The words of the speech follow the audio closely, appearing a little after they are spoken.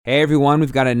Hey everyone,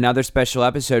 we've got another special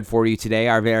episode for you today.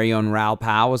 Our very own Raoul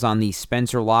Pal was on the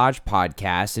Spencer Lodge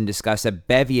podcast and discussed a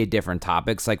bevy of different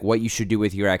topics like what you should do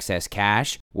with your excess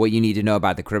cash, what you need to know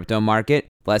about the crypto market,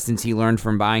 lessons he learned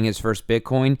from buying his first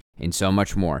Bitcoin, and so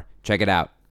much more. Check it out.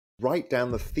 Write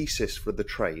down the thesis for the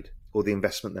trade or the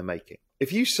investment they're making.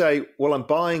 If you say, well, I'm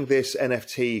buying this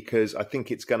NFT because I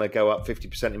think it's going to go up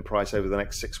 50% in price over the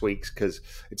next 6 weeks because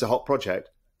it's a hot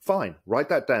project, fine, write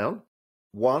that down.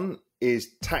 One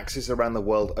is taxes around the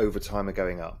world over time are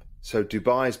going up. So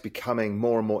Dubai is becoming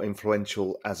more and more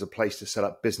influential as a place to set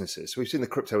up businesses. So we've seen the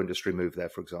crypto industry move there,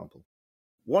 for example.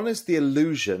 One is the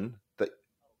illusion that,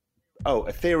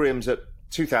 Ethereum's at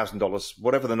 $2,000,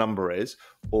 whatever the number is,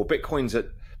 or Bitcoin's at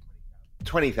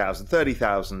 20,000,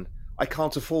 30,000. I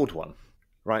can't afford one,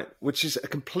 right? Which is a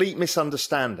complete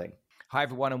misunderstanding. Hi,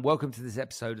 everyone, and welcome to this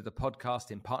episode of the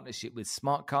podcast in partnership with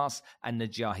Smartcast and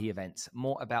Najahi Events.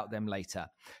 More about them later.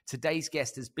 Today's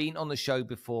guest has been on the show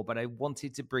before, but I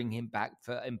wanted to bring him back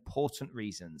for important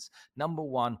reasons. Number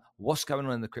one, what's going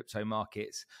on in the crypto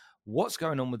markets? What's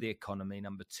going on with the economy?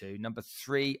 Number two. Number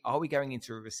three, are we going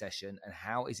into a recession, and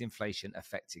how is inflation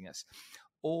affecting us?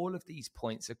 All of these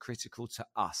points are critical to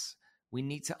us. We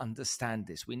need to understand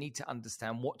this. We need to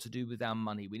understand what to do with our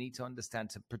money. We need to understand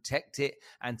to protect it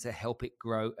and to help it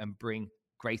grow and bring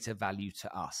greater value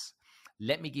to us.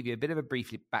 Let me give you a bit of a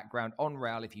brief background on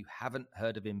Raoul if you haven't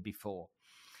heard of him before.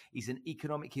 He's an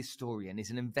economic historian.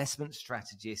 He's an investment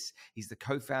strategist. He's the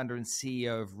co-founder and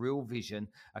CEO of Real Vision,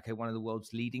 one of the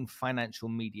world's leading financial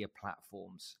media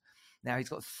platforms. Now, he's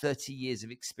got 30 years of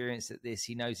experience at this.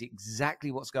 He knows exactly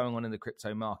what's going on in the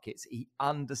crypto markets. He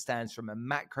understands from a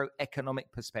macroeconomic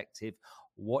perspective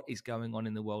what is going on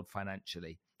in the world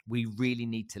financially. We really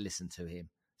need to listen to him.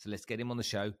 So let's get him on the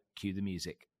show. Cue the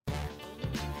music.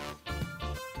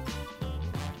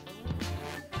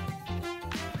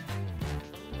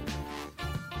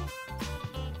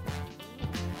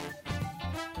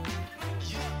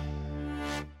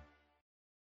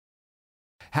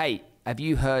 Hey, have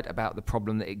you heard about the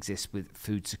problem that exists with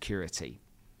food security?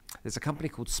 There's a company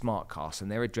called Smartcast, and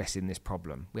they're addressing this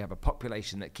problem. We have a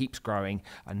population that keeps growing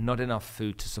and not enough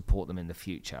food to support them in the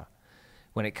future.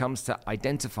 When it comes to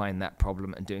identifying that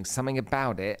problem and doing something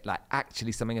about it, like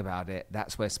actually something about it,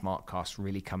 that's where Smartcast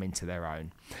really come into their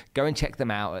own. Go and check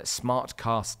them out at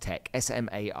Smartcast Tech,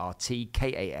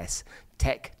 SMARTKAS,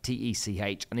 Tech,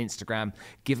 TECH on Instagram.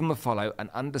 Give them a follow and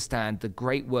understand the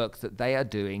great work that they are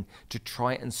doing to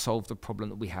try and solve the problem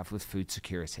that we have with food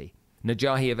security.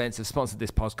 Najahi Events have sponsored this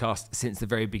podcast since the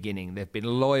very beginning. They've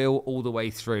been loyal all the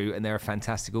way through, and they're a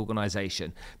fantastic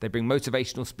organization. They bring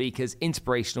motivational speakers,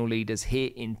 inspirational leaders here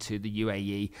into the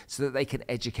UAE so that they can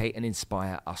educate and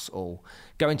inspire us all.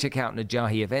 Go and check out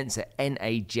Najahi Events at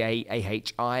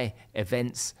NAJAHI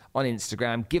Events on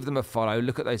Instagram. Give them a follow.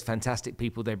 Look at those fantastic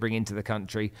people they bring into the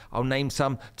country. I'll name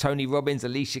some: Tony Robbins,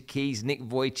 Alicia Keys, Nick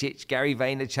Vujicic, Gary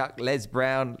Vaynerchuk, Les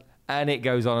Brown, and it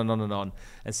goes on and on and on,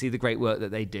 and see the great work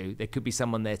that they do. There could be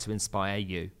someone there to inspire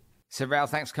you. So Raoul,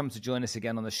 thanks for coming to join us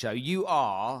again on the show. You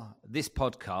are this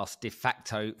podcast de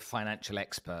facto financial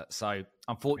expert. So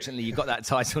unfortunately, you've got that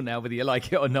title now, whether you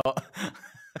like it or not.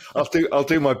 I'll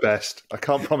do my best. I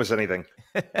can't promise anything.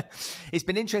 It's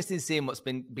been interesting seeing what's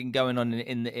been going on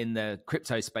in the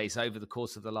crypto space over the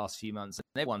course of the last few months.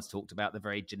 And everyone's talked about the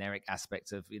very generic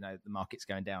aspects of, the markets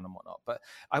going down and whatnot. But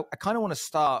I kind of want to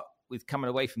start with coming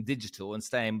away from digital and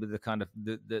staying with the kind of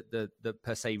the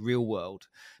per se real world,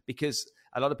 because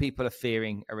a lot of people are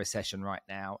fearing a recession right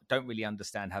now, don't really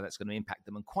understand how that's going to impact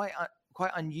them. And quite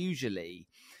unusually,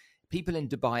 people in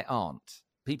Dubai aren't.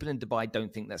 People in Dubai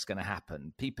don't think that's going to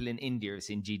happen. People in India have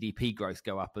seen GDP growth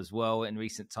go up as well in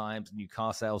recent times. New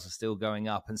car sales are still going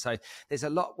up. And so there's a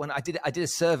lot. When I did a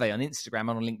survey on Instagram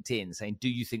and on LinkedIn saying, do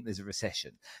you think there's a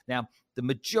recession? Now, the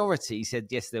majority said,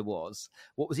 yes, there was.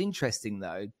 What was interesting,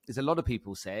 though, is a lot of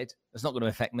people said, it's not going to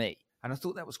affect me. And I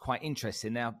thought that was quite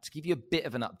interesting. Now, to give you a bit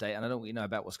of an update, and I don't really know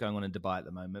about what's going on in Dubai at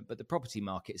the moment, but the property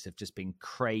markets have just been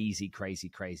crazy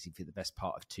for the best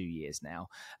part of 2 years now.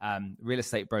 Real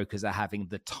estate brokers are having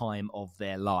the time of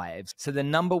their lives. So the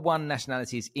number one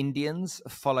nationality is Indians,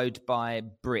 followed by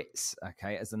Brits,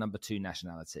 as the number two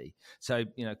nationality. So,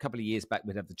 a couple of years back,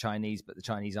 we'd have the Chinese, but the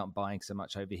Chinese aren't buying so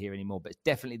much over here anymore, but it's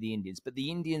definitely the Indians. But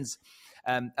the Indians,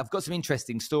 I've got some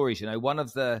interesting stories. One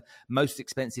of the most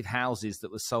expensive houses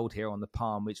that was sold here on the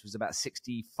Palm, which was about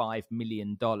 $65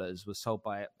 million, was sold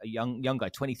by a young guy,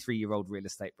 23-year-old real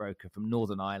estate broker from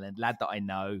Northern Ireland, lad that I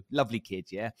know, lovely kid,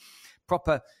 yeah,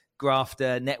 proper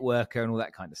grafter, networker, and all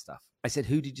that kind of stuff. I said,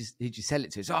 who did you sell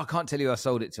it to? So I can't tell you who I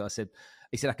sold it to.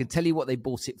 He said, I can tell you what they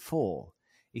bought it for.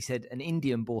 He said, an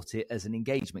Indian bought it as an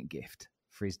engagement gift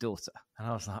for his daughter. And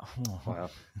I was like, oh, Wow.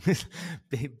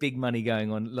 big money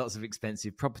going on, lots of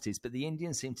expensive properties. But the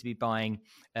Indians seem to be buying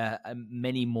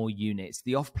many more units.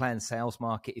 The off-plan sales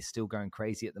market is still going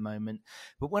crazy at the moment.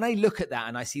 But when I look at that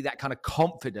and I see that kind of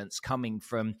confidence coming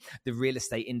from the real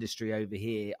estate industry over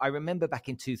here, I remember back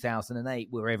in 2008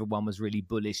 where everyone was really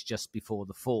bullish just before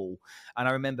the fall. And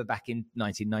I remember back in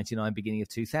 1999, beginning of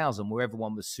 2000, where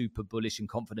everyone was super bullish and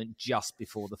confident just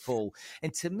before the fall.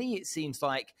 And to me, it seems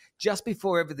like just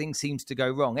before everything seems to go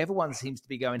wrong, everyone seems to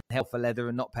be going hell for leather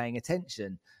and not paying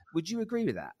attention. Would you agree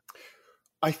with that?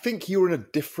 I think you're in a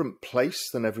different place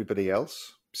than everybody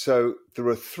else. So there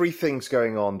are three things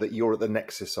going on that you're at the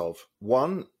nexus of.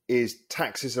 One is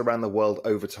taxes around the world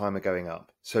over time are going up.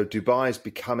 So Dubai is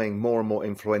becoming more and more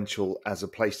influential as a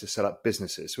place to set up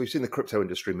businesses. So we've seen the crypto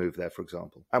industry move there, for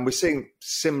example. And we're seeing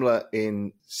similar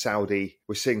in Saudi.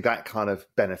 We're seeing that kind of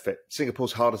benefit.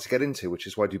 Singapore's harder to get into, which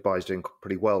is why Dubai is doing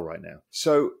pretty well right now.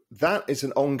 So that is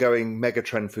an ongoing mega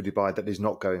trend for Dubai that is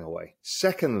not going away.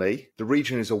 Secondly, the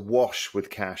region is awash with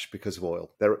cash because of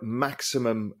oil. They're at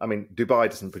maximum. I mean, Dubai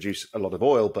doesn't produce a lot of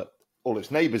oil, but all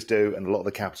its neighbors do, and a lot of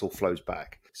the capital flows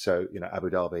back. So, Abu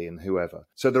Dhabi and whoever.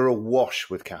 So they're awash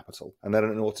with capital, and they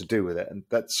don't know what to do with it. And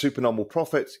that supernormal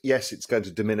profit, yes, it's going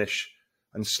to diminish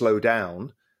and slow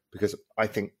down, because I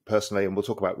think personally, and we'll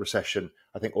talk about recession,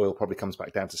 I think oil probably comes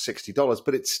back down to $60,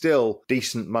 but it's still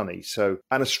decent money. So,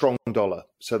 and a strong dollar.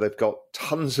 So they've got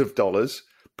tons of dollars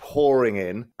pouring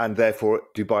in, and therefore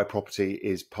Dubai property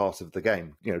is part of the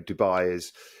game. Dubai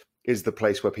is the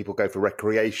place where people go for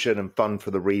recreation and fun for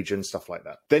the region, stuff like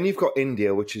that. Then you've got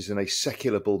India, which is in a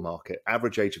secular bull market,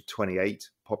 average age of 28,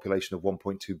 population of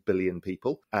 1.2 billion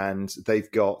people. And they've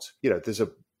got, there's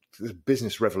a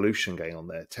business revolution going on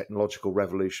there, technological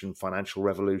revolution, financial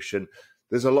revolution.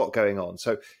 There's a lot going on.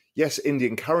 So yes,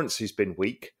 Indian currency's been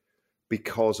weak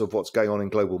because of what's going on in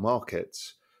global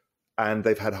markets, and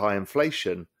they've had high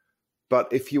inflation.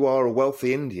 But if you are a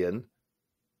wealthy Indian,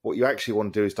 what you actually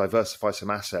want to do is diversify some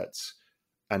assets,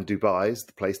 and Dubai is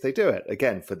the place they do it.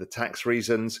 Again, for the tax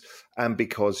reasons, and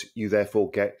because you therefore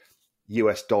get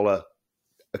US dollar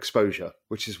exposure,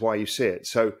 which is why you see it.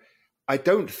 So I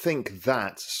don't think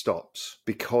that stops,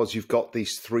 because you've got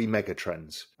these three mega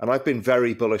trends. And I've been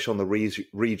very bullish on the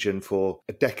region for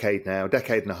a decade now,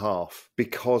 decade and a half,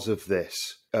 because of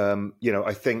this.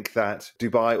 I think that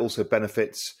Dubai also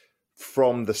benefits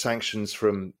from the sanctions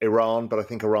from Iran, but I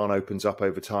think Iran opens up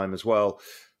over time as well.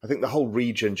 I think the whole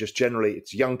region, just generally,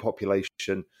 it's young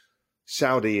population.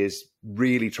 Saudi is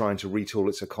really trying to retool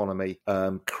its economy,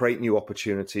 create new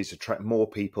opportunities, attract more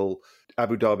people.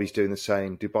 Abu Dhabi's doing the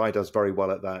same. Dubai does very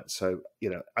well at that. So,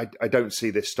 I don't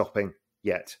see this stopping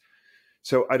yet.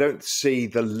 So I don't see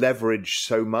the leverage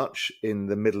so much in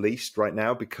the Middle East right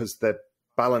now, because their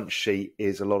balance sheet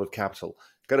is a lot of capital.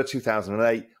 Go to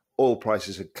 2008. Oil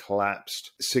prices had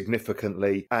collapsed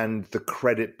significantly, and the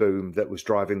credit boom that was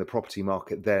driving the property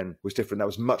market then was different. That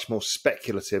was much more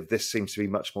speculative. This seems to be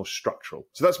much more structural.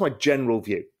 So that's my general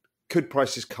view. Could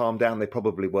prices calm down? They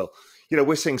probably will.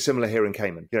 We're seeing similar here in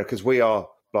Cayman, because we are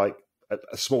like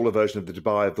a smaller version of the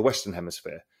Dubai of the Western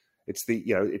Hemisphere. It's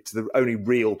it's the only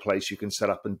real place you can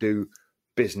set up and do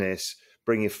business,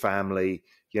 bring your family,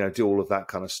 do all of that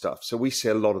kind of stuff. So we see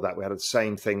a lot of that. We had the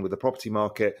same thing with the property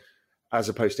market. As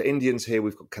opposed to Indians here,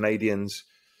 we've got Canadians.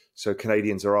 So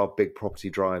Canadians are our big property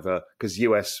driver, because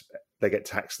US, they get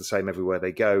taxed the same everywhere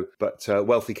they go. But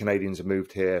wealthy Canadians have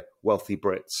moved here, wealthy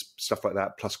Brits, stuff like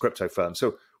that, plus crypto firms.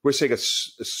 So we're seeing a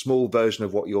small version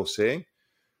of what you're seeing.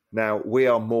 Now, we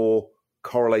are more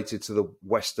correlated to the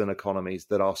Western economies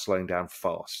that are slowing down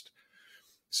fast.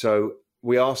 So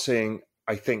we are seeing,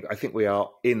 I think we are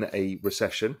in a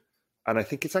recession, and I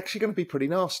think it's actually going to be pretty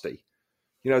nasty.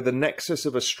 The nexus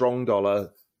of a strong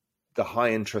dollar, the high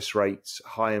interest rates,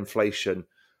 high inflation,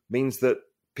 means that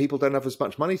people don't have as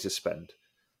much money to spend,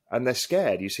 and they're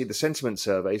scared. You see the sentiment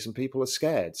surveys, and people are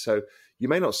scared. So you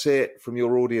may not see it from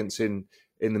your audience in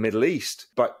the Middle East,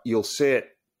 but you'll see it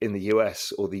in the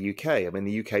US or the UK. I mean,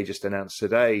 the UK just announced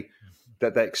today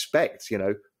that they expect,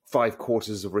 5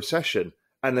 quarters of recession,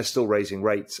 and they're still raising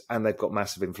rates, and they've got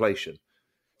massive inflation.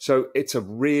 So it's a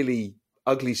really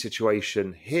ugly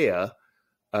situation here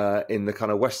in the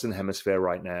kind of Western Hemisphere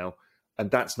right now,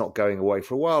 and that's not going away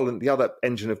for a while. And the other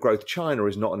engine of growth, China,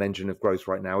 is not an engine of growth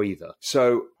right now either.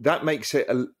 So that makes it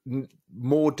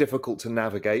more difficult to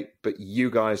navigate, but you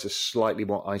guys are slightly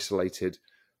more isolated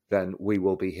than we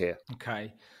will be here.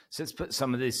 Okay. So let's put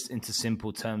some of this into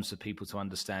simple terms for people to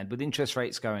understand. With interest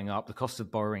rates going up, the cost of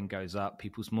borrowing goes up,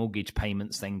 people's mortgage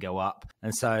payments then go up.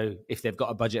 And so if they've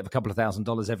got a budget of a couple of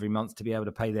 $1,000s every month to be able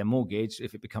to pay their mortgage,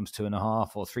 if it becomes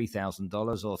 $2,500 or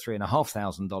 $3,000 or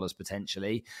 $3,500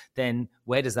 potentially, then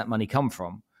where does that money come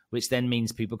from? Which then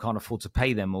means people can't afford to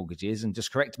pay their mortgages. And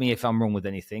just correct me if I'm wrong with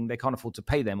anything, they can't afford to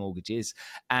pay their mortgages.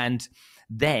 And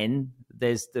then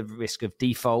there's the risk of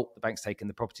default, the bank's taking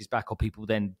the properties back, or people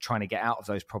then trying to get out of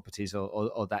those properties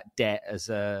or that debt as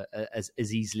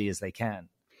easily as they can.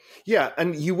 Yeah,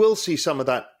 and you will see some of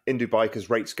that in Dubai because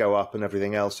rates go up and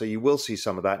everything else. So you will see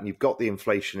some of that, and you've got the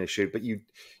inflation issue, but you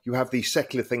have these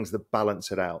secular things that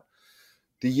balance it out.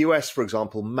 The US, for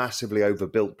example, massively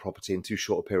overbuilt property in too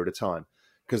short a period of time,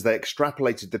 because they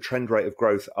extrapolated the trend rate of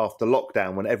growth after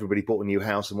lockdown when everybody bought a new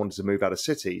house and wanted to move out of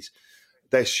cities.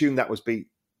 They assumed that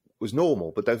was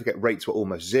normal, but don't forget rates were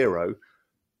almost zero.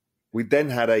 We then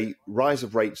had a rise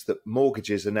of rates that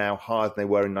mortgages are now higher than they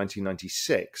were in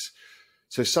 1996.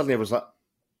 So suddenly everyone's like,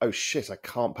 oh shit, I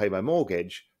can't pay my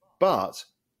mortgage. But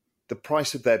the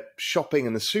price of their shopping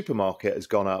in the supermarket has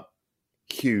gone up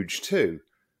huge too.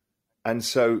 And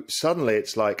so suddenly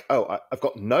it's like, oh, I've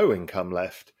got no income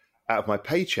left out of my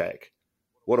paycheck.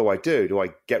 What do? Do I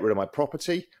get rid of my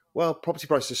property? Well, property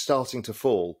prices are starting to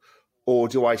fall. Or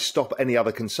do I stop any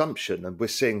other consumption? And we're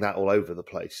seeing that all over the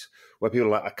place, where people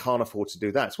are like, I can't afford to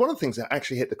do that. It's one of the things that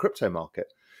actually hit the crypto market,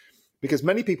 because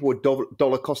many people were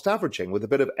dollar cost averaging with a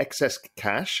bit of excess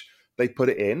cash. They put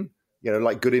it in,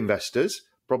 like good investors.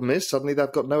 Problem is, suddenly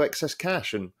they've got no excess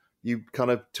cash, and you kind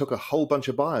of took a whole bunch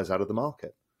of buyers out of the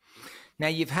market. Now,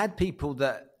 you've had people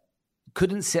that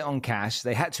couldn't sit on cash.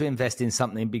 They had to invest in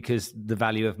something because the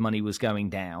value of money was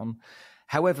going down.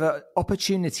 However,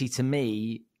 opportunity to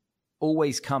me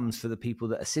always comes for the people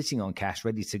that are sitting on cash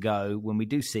ready to go when we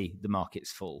do see the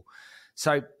markets fall.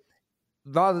 So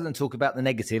rather than talk about the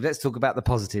negative, let's talk about the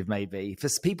positive maybe. For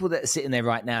people that are sitting there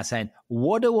right now saying,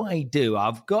 what do I do?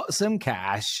 I've got some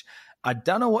cash. I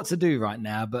don't know what to do right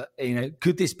now, but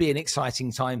could this be an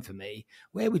exciting time for me?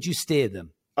 Where would you steer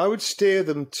them? I would steer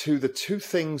them to the two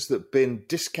things that have been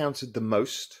discounted the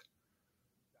most,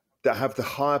 that have the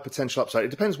higher potential upside.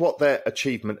 It depends what their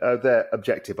their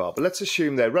objective are. But let's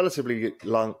assume they're relatively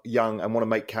young and want to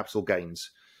make capital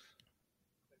gains.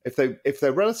 If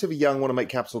they're relatively young, want to make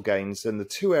capital gains, then the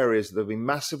two areas that have been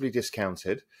massively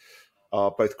discounted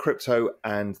are both crypto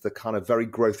and the kind of very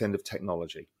growth end of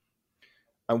technology.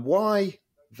 And why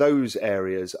those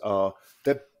areas are,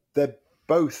 they're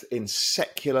both in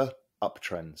secular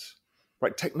uptrends,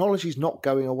 right? Technology is not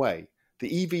going away.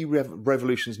 The EV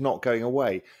revolution is not going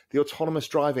away. The autonomous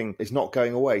driving is not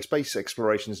going away. Space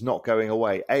exploration is not going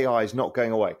away. AI is not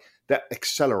going away. They're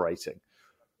accelerating,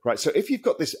 right? So if you've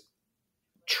got this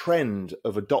trend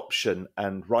of adoption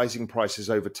and rising prices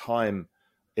over time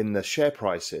in the share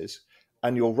prices,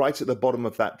 and you're right at the bottom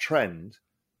of that trend,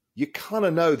 you kind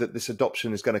of know that this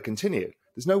adoption is going to continue.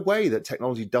 There's no way that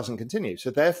technology doesn't continue.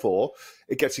 So therefore,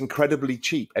 it gets incredibly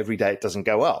cheap every day. It doesn't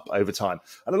go up over time.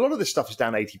 And a lot of this stuff is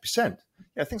down 80%.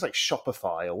 Things like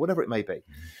Shopify or whatever it may be.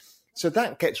 So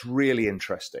that gets really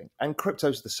interesting. And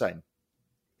crypto's the same.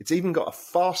 It's even got a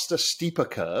faster, steeper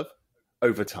curve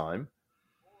over time.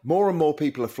 More and more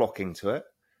people are flocking to it.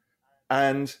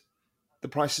 And the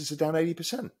prices are down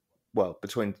 80%. Well,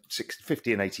 between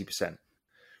 50 and 80%.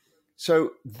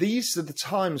 So these are the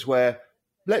times where,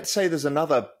 let's say there's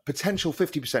another potential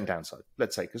 50% downside,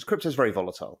 let's say, because crypto is very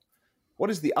volatile. What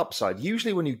is the upside?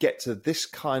 Usually when you get to this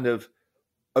kind of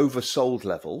oversold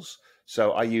levels,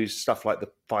 so I use stuff like the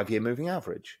 5-year moving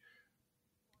average,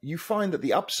 you find that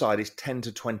the upside is 10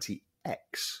 to 20x.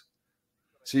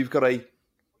 So you've got a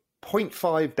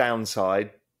 0.5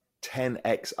 downside,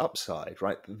 10x upside,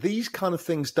 right? These kind of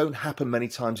things don't happen many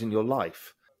times in your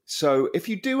life. So if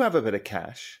you do have a bit of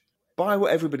cash, buy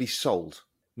what everybody's sold,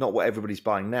 not what everybody's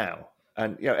buying now.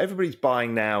 And everybody's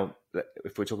buying now.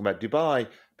 If we're talking about Dubai,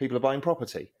 people are buying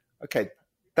property. Okay,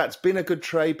 that's been a good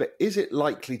trade, but is it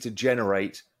likely to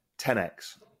generate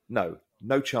 10x?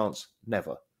 No chance,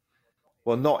 never.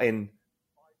 Well, not in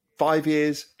 5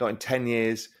 years, not in 10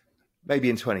 years, maybe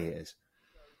in 20 years.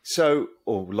 So,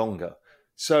 or longer.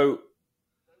 So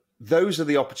those are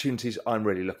the opportunities I'm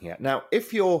really looking at. Now,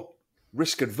 if you're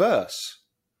risk adverse,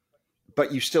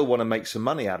 but you still want to make some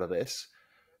money out of this,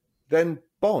 then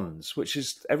bonds, which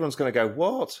is, everyone's going to go,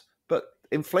 what? But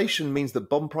inflation means that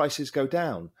bond prices go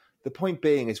down. The point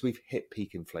being is we've hit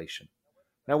peak inflation.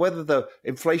 Now, whether the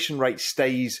inflation rate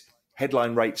stays,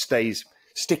 headline rate stays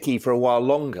sticky for a while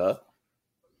longer,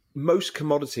 most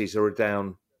commodities are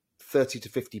down 30 to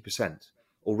 50%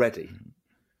 already.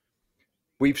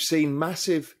 We've seen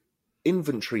massive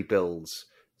inventory builds.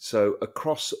 So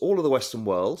across all of the Western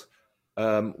world,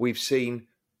 we've seen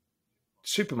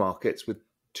supermarkets with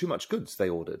too much goods they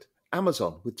ordered,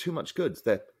 Amazon with too much goods.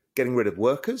 They're getting rid of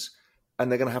workers,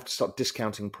 and they're going to have to start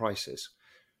discounting prices.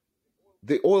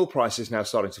 The oil price is now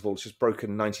starting to fall. It's just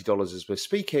broken $90 as we're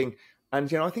speaking.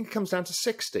 And, I think it comes down to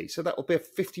 60. So that will be a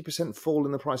 50% fall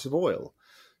in the price of oil.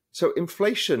 So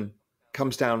inflation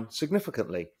comes down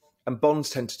significantly, and bonds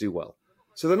tend to do well.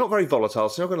 So they're not very volatile.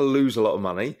 So you're not going to lose a lot of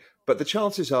money. But the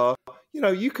chances are,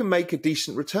 you can make a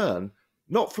decent return,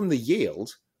 not from the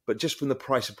yield, but just from the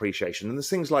price appreciation. And there's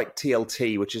things like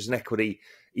TLT, which is an equity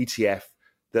ETF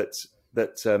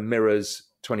that mirrors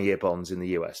 20-year bonds in the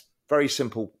US. Very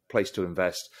simple place to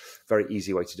invest, very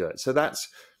easy way to do it. So that's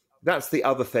the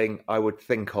other thing I would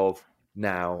think of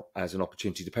now as an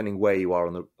opportunity, depending where you are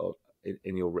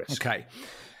in your risk. Okay.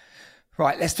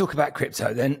 Right, let's talk about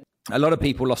crypto then. A lot of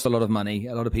people lost a lot of money.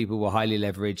 A lot of people were highly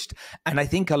leveraged. And I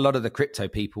think a lot of the crypto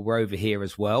people were over here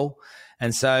as well.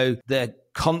 And so the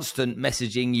constant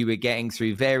messaging you were getting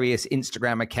through various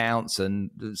Instagram accounts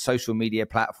and social media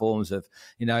platforms of,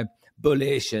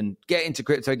 bullish and get into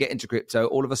crypto.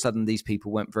 All of a sudden, these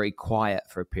people went very quiet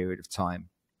for a period of time.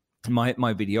 My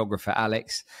videographer,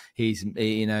 Alex, he's,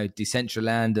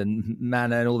 Decentraland and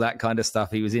Mana and all that kind of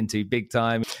stuff he was into big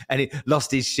time. And he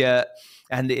lost his shirt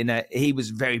and, he was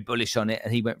very bullish on it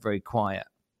and he went very quiet.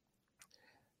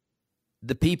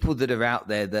 The people that are out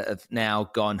there that have now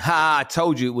gone, I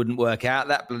told you it wouldn't work out.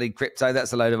 That bloody crypto,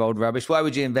 that's a load of old rubbish. Why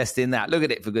would you invest in that? Look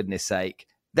at it, for goodness sake.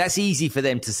 That's easy for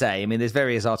them to say. I mean, there's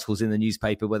various articles in the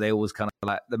newspaper where they always kind of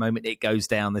like, the moment it goes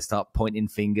down, they start pointing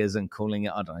fingers and calling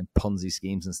it, I don't know, Ponzi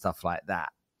schemes and stuff like that,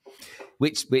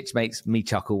 which makes me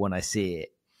chuckle when I see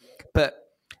it. But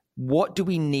what do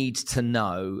we need to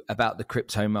know about the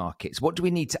crypto markets? What do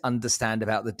we need to understand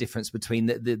about the difference between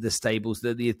the stables,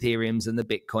 the Ethereums and the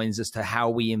Bitcoins as to how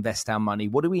we invest our money?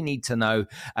 What do we need to know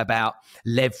about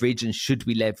leverage and should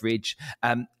we leverage?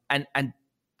 And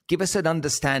give us an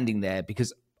understanding there,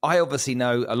 because I obviously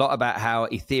know a lot about how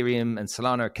Ethereum and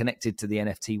Solana are connected to the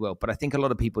NFT world, but I think a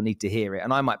lot of people need to hear it.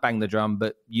 And I might bang the drum,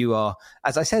 but you are,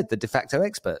 as I said, the de facto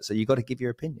expert. So you've got to give your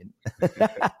opinion.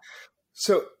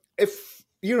 So if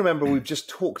you remember, we've just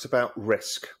talked about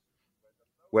risk,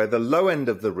 where the low end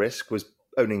of the risk was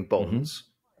owning bonds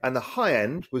and the high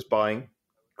end was buying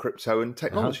crypto and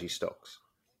technology stocks.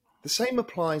 The same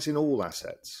applies in all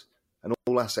assets and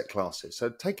all asset classes.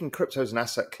 So taking crypto as an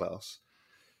asset class,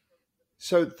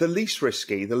 so the least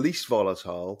risky, the least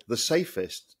volatile, the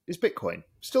safest is Bitcoin.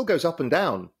 Still goes up and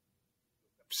down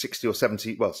 60 or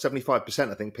 70,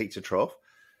 75%, I think, peak to trough.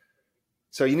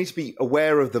 So you need to be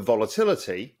aware of the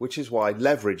volatility, which is why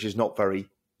leverage is not very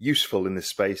useful in this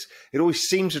space. It always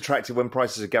seems attractive when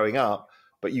prices are going up,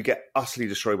 but you get utterly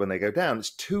destroyed when they go down. It's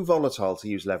too volatile to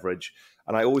use leverage.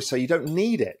 And I always say you don't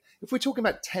need it. If we're talking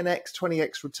about 10x,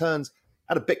 20x returns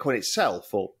out of Bitcoin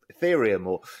itself or Ethereum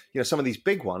or some of these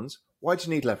big ones, why do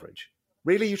you need leverage?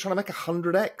 Really? You're trying to make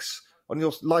 100x on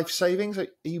your life savings? Are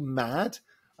you mad?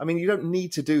 I mean, you don't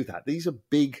need to do that. These are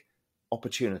big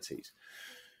opportunities.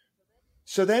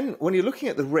 So then when you're looking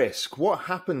at the risk, what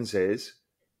happens is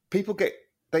people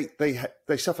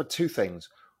they suffer two things.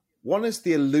 One is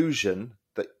the illusion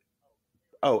that,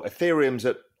 Ethereum's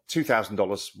at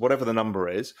 $2,000, whatever the number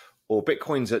is, or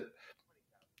Bitcoin's at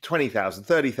 20,000,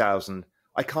 30,000.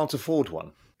 I can't afford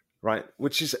one, right?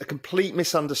 Which is a complete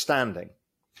misunderstanding.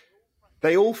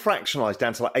 They all fractionalize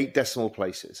down to like 8 decimal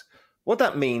places. What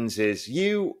that means is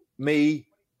you, me,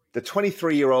 the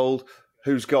 23-year-old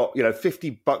who's got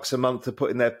 $50 a month to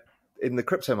put in the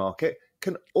crypto market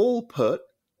can all put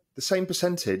the same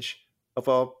percentage of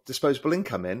our disposable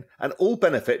income in and all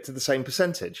benefit to the same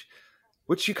percentage,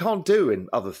 which you can't do in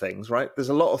other things, right? There's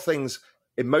a lot of things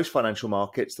in most financial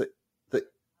markets that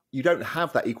you don't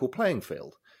have that equal playing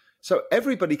field. So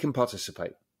everybody can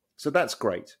participate. So that's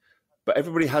great. But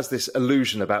everybody has this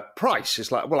illusion about price.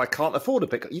 It's like, I can't afford a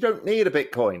Bitcoin. You don't need a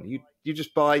Bitcoin. You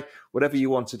just buy whatever you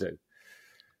want to do.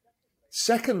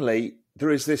 Secondly, there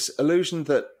is this illusion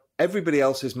that everybody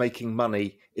else is making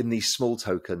money in these small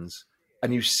tokens,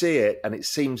 and you see it and it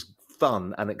seems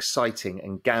fun and exciting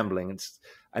and gambling,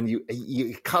 and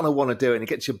you kind of want to do it, and it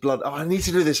gets your blood. I need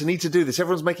to do this. I need to do this.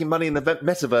 Everyone's making money in the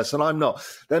metaverse and I'm not.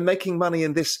 They're making money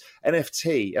in this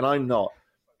NFT and I'm not.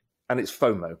 And it's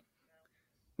FOMO.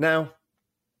 Now,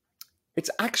 it's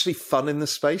actually fun in the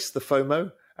space, the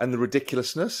FOMO and the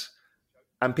ridiculousness.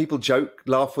 And people joke,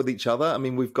 laugh with each other. I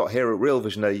mean, we've got here at Real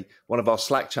Vision, one of our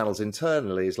Slack channels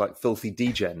internally is like filthy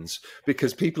degens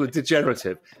because people are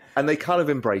degenerative and they kind of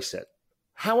embrace it.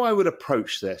 How I would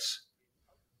approach this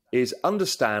is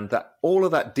understand that all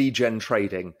of that degen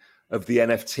trading of the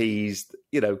NFTs,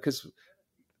 because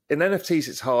in NFTs,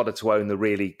 it's harder to own the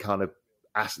really kind of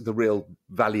the real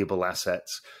valuable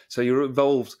assets. So you're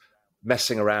involved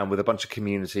messing around with a bunch of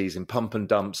communities in pump and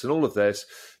dumps and all of this.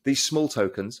 These small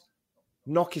tokens,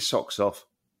 knock your socks off,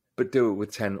 but do it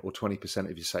with 10 or 20%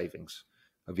 of your savings,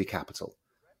 of your capital.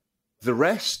 The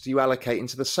rest you allocate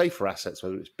into the safer assets,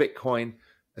 whether it's Bitcoin,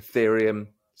 Ethereum,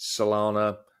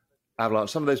 Solana,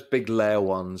 Avalanche, some of those big layer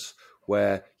ones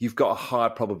where you've got a higher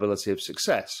probability of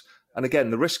success. And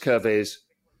again, the risk curve is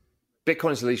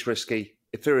Bitcoin is the least risky,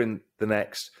 Ethereum the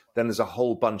next, then there's a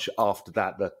whole bunch after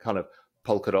that, the kind of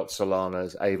Polkadot,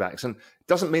 Solanas, AVAX. And it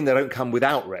doesn't mean they don't come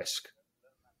without risk.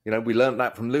 You know, we learned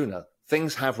that from Luna.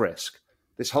 Things have risk.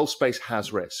 This whole space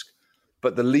has risk,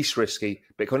 but the least risky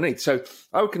Bitcoin needs. So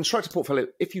I would construct a portfolio.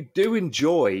 If you do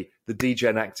enjoy the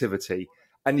degen activity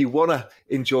and you want to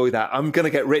enjoy that, I'm going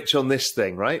to get rich on this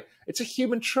thing, right? It's a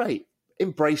human trait.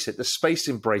 Embrace it. The space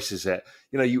embraces it.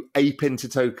 You know, you ape into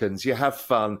tokens, you have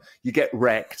fun, you get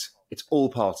wrecked. It's all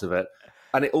part of it.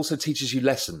 And it also teaches you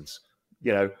lessons.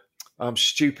 You know, I'm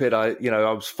stupid. I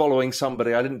was following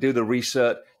somebody. I didn't do the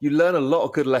research. You learn a lot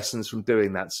of good lessons from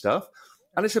doing that stuff.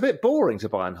 And it's a bit boring to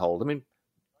buy and hold. I mean,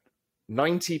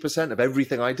 90% of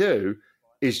everything I do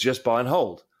is just buy and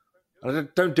hold. And I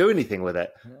don't do anything with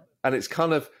it. And it's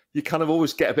kind of, you kind of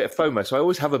always get a bit of FOMO. So I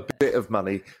always have a bit of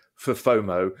money for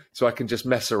FOMO so I can just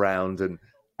mess around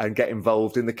and get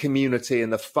involved in the community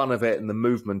and the fun of it and the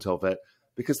movement of it,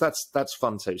 because that's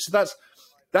fun too. So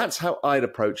that's how I'd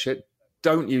approach it.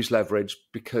 Don't use leverage,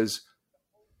 because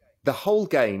the whole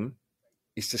game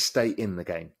is to stay in the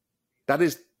game. That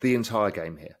is the entire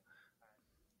game here.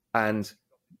 And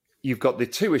you've got the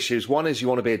two issues. One is you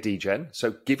want to be a degen.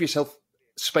 So give yourself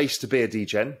space to be a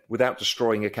degen without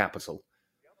destroying your capital.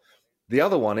 The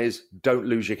other one is don't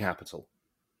lose your capital.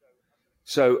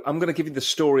 So I'm going to give you the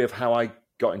story of how I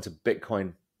got into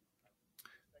Bitcoin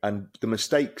and the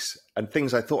mistakes and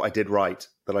things I thought I did right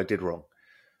that I did wrong.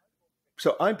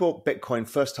 So I bought Bitcoin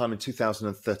first time in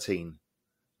 2013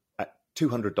 at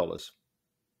 $200.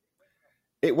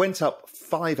 It went up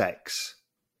 5x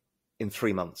in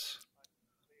 3 months.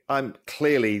 I'm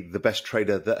clearly the best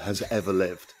trader that has ever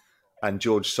lived. And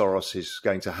George Soros is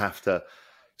going to have to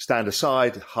stand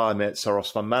aside, hire me at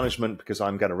Soros Fund Management, because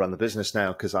I'm going to run the business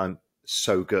now because I'm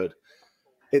so good.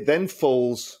 It then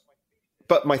falls,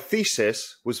 but my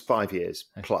thesis was 5 years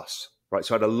plus, right?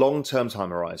 So I had a long-term time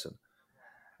horizon,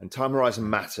 and time horizon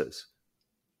matters.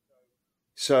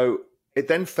 So it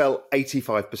then fell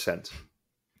 85%.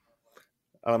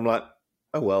 And I'm like,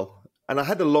 oh, well. And I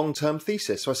had a long-term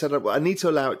thesis. So I said, I need to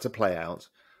allow it to play out.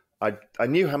 I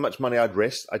knew how much money I'd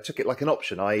risked. I took it like an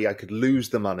option, i.e. I could lose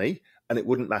the money and it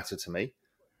wouldn't matter to me.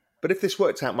 But if this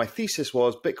worked out, my thesis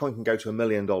was Bitcoin can go to $1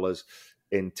 million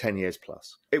in 10 years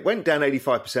plus. It went down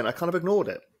 85%. I kind of ignored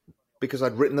it because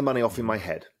I'd written the money off in my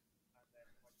head.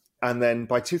 And then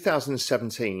by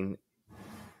 2017,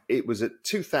 it was at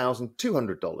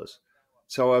 $2,200.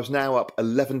 So I was now up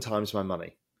 11 times my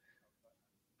money.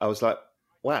 I was like,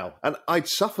 wow. And I'd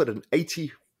suffered an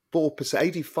 85%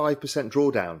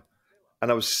 drawdown, and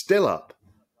I was still up.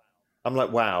 I'm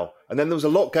like, wow. And then there was a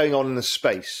lot going on in the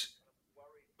space.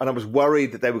 And I was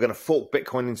worried that they were going to fork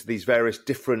Bitcoin into these various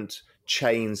different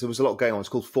chains. There was a lot going on. It's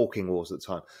called forking wars at the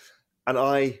time. And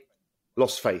I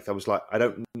lost faith. I was like, I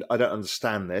don't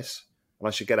understand this, and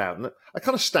I should get out. And I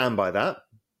kind of stand by that,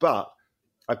 but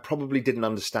I probably didn't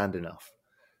understand enough.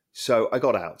 So I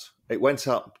got out. It went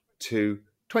up to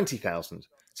 20,000.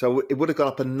 So it would have gone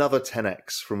up another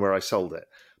 10x from where I sold it.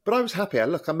 But I was happy. I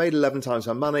made 11 times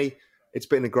my money. It's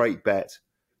been a great bet.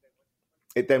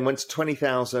 It then went to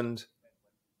 20,000.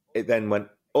 It then went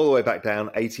all the way back down,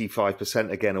 85%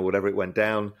 again, or whatever it went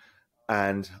down.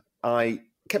 And I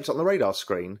kept it on the radar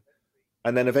screen.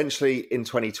 And then eventually in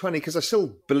 2020, because I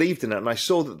still believed in it, and I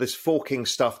saw that this forking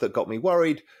stuff that got me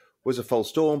worried was a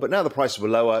false dawn, but now the prices were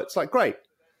lower. It's like, great.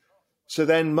 So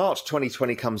then March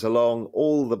 2020 comes along,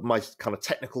 my kind of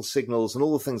technical signals and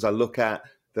all the things I look at,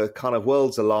 the kind of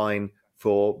worlds align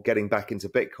for getting back into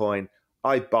Bitcoin.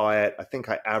 I buy it. I think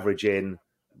I average in,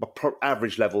 my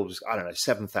average level was,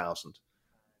 7,000.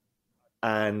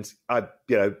 And I,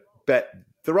 bet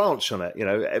the ranch on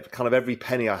it, kind of every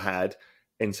penny I had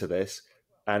into this,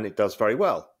 and it does very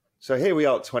well. So here we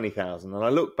are at 20,000, and I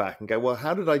look back and go, well,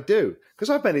 how did I do? Because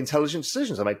I've made intelligent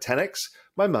decisions. I made 10x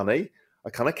my money. I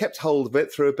kind of kept hold of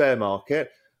it through a bear market.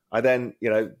 I then,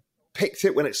 picked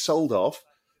it when it sold off.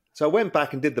 So I went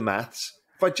back and did the maths.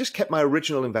 If I just kept my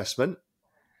original investment,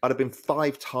 I'd have been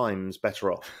 5 times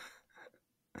better off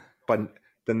than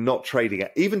not trading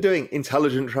it, even doing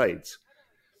intelligent trades.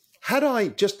 Had I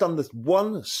just done this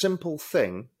one simple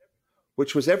thing,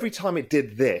 which was every time it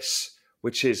did this,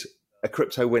 which is a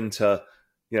crypto winter,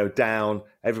 down,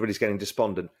 everybody's getting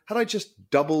despondent. Had I just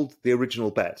doubled the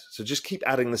original bet, so just keep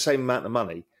adding the same amount of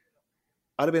money,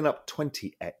 I'd have been up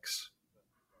 20x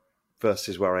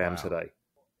versus where I am today.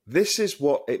 This is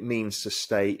what it means to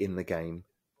stay in the game.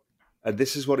 And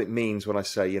this is what it means when I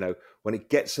say, when it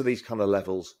gets to these kind of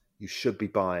levels, you should be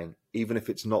buying, even if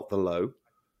it's not the low.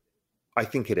 I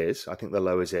think it is. I think the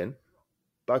low is in,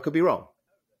 but I could be wrong.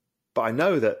 But I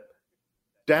know that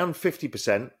down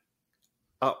 50%,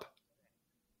 up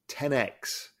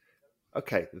 10x.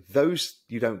 Okay, those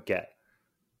you don't get.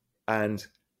 And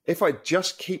if I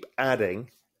just keep adding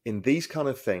in these kind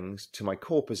of things to my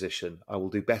core position, I will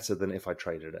do better than if I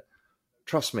traded it.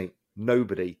 Trust me,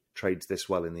 nobody trades this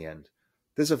well in the end.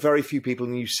 There's a very few people,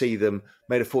 and you see them,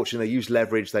 made a fortune, they use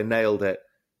leverage, they nailed it.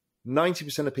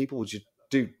 90% of people will just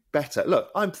do better. Look,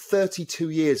 I'm 32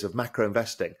 years of macro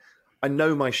investing. I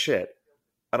know my shit,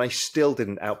 and I still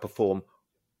didn't outperform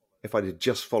if I had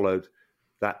just followed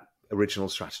that original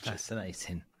strategy.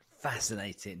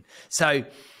 Fascinating. So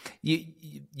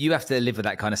you have to live with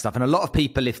that kind of stuff. And a lot of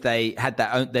people, if they had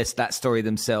that story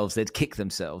themselves, they'd kick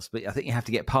themselves. But I think you have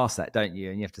to get past that, don't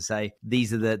you? And you have to say,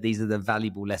 these are the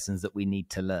valuable lessons that we need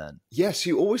to learn. Yes,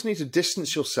 you always need to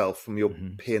distance yourself from your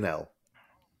P&L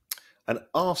and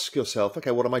ask yourself, okay,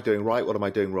 what am I doing right? What am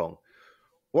I doing wrong?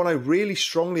 What I really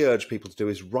strongly urge people to do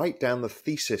is write down the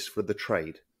thesis for the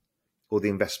trade or the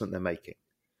investment they're making.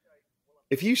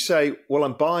 If you say, well,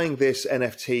 I'm buying this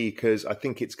NFT because I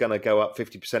think it's going to go up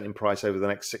 50% in price over the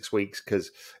next 6 weeks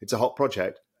because it's a hot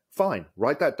project, fine,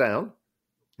 write that down.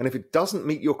 And if it doesn't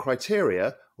meet your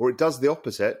criteria or it does the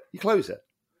opposite, you close it.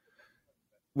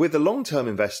 With the long-term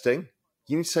investing,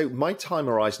 you need to say, my time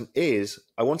horizon is,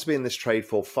 I want to be in this trade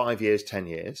for 5 years, 10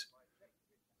 years.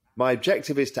 My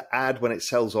objective is to add when it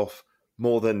sells off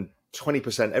more than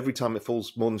 20%. Every time it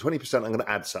falls more than 20%, I'm going to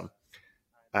add some.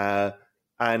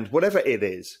 And whatever it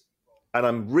is, and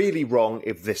I'm really wrong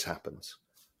if this happens,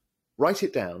 write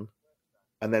it down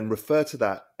and then refer to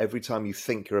that every time you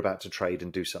think you're about to trade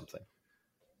and do something.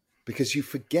 Because you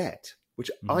forget,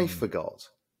 which I forgot.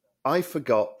 I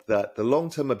forgot that the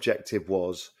long-term objective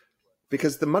was,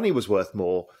 because the money was worth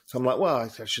more, so I'm like, well,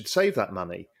 I should save that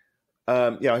money.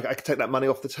 I could take that money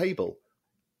off the table.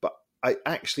 But I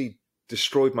actually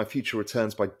destroyed my future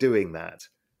returns by doing that.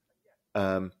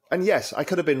 And yes, I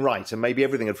could have been right, and maybe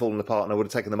everything had fallen apart and I would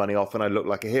have taken the money off and I looked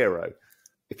like a hero.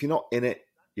 If you're not in it,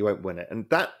 you won't win it. And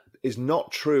that is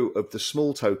not true of the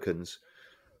small tokens,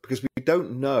 because we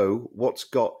don't know what's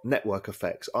got network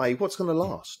effects, i.e. what's going to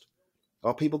last.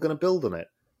 Are people going to build on it?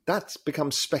 That's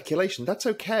becomes speculation. That's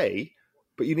okay,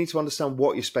 but you need to understand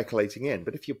what you're speculating in.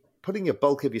 But if you're putting your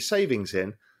bulk of your savings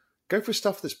in, go for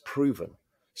stuff that's proven.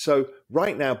 So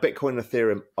right now, Bitcoin and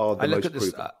Ethereum are the most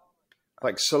proven.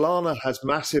 Like Solana has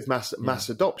mass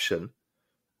adoption,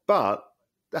 but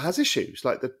it has issues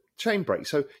like the chain break.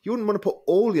 So you wouldn't want to put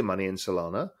all your money in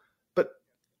Solana, but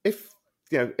if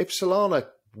Solana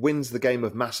wins the game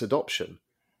of mass adoption,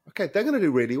 okay, they're going to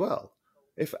do really well.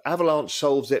 If Avalanche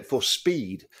solves it for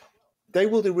speed, they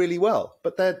will do really well,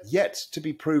 but they're yet to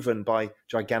be proven by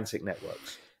gigantic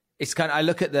networks. It's kind of, I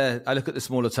look at the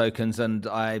smaller tokens and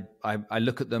I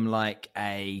look at them like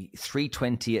a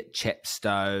 320 at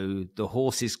Chepstow. The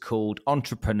horse is called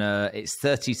Entrepreneur. It's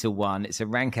 30-1. It's a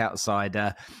rank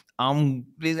outsider. I'm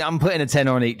putting a 10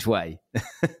 on each way.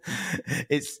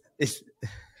 it's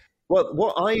Well,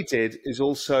 what I did is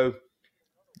also,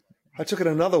 I took it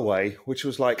another way, which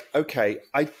was like, okay,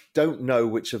 I don't know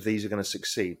which of these are going to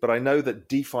succeed, but I know that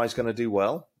DeFi is going to do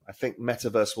well. I think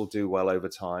Metaverse will do well over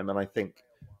time. And I think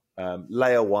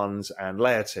layer ones and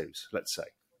layer twos, let's say.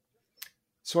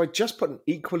 So I just put an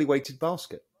equally weighted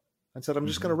basket and said, I'm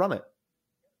just going to run it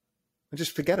and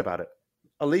just forget about it.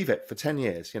 I'll leave it for 10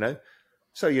 years,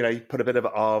 So, you put a bit of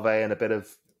Aave and a bit of,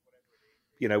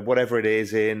 whatever it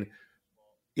is in,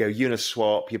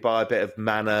 Uniswap, you buy a bit of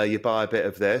Mana, you buy a bit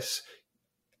of this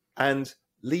and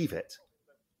leave it.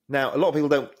 Now, a lot of people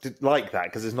don't like that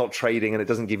because it's not trading and it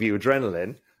doesn't give you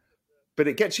adrenaline, but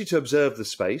it gets you to observe the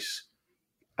space.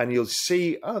 And you'll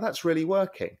see, oh, that's really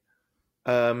working.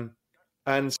 And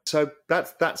so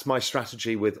that's my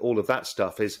strategy with all of that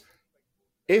stuff is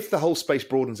if the whole space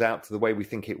broadens out to the way we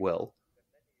think it will,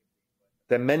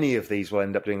 then many of these will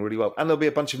end up doing really well. And there'll be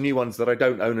a bunch of new ones that I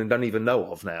don't own and don't even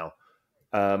know of now.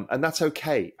 And that's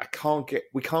okay.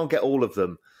 We can't get all of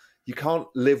them. You can't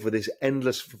live with this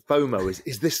endless FOMO.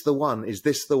 Is this the one? Is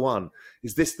this the one?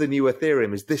 Is this the new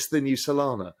Ethereum? Is this the new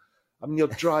Solana? I mean, you'll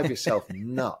drive yourself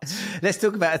nuts. Let's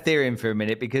talk about Ethereum for a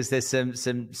minute, because there's some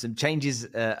changes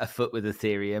afoot with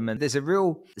Ethereum, and there's a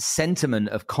real sentiment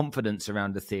of confidence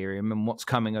around Ethereum and what's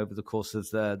coming over the course of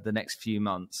the next few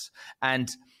months. And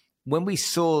when we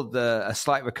saw a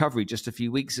slight recovery just a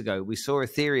few weeks ago, we saw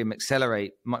Ethereum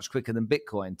accelerate much quicker than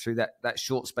Bitcoin through that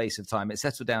short space of time. It's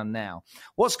settled down now.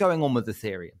 What's going on with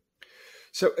Ethereum?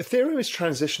 So Ethereum is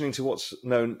transitioning to what's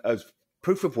known as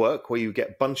proof of work, where you get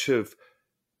a bunch of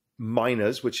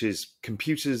miners, which is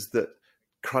computers that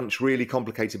crunch really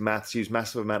complicated maths, use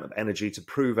massive amount of energy to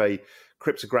prove a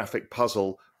cryptographic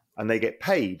puzzle, and they get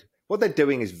paid. What they're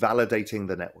doing is validating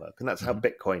the network, and that's how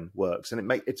Bitcoin works.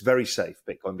 And it's very safe,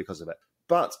 Bitcoin, because of it.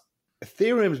 But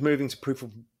Ethereum is moving to proof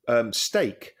of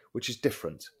stake, which is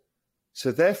different.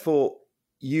 So therefore,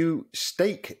 you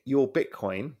stake your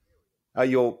Bitcoin,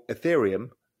 your Ethereum,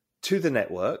 to the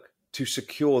network to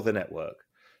secure the network.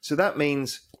 So that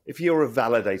means if you're a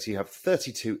validator, you have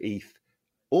 32 ETH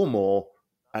or more,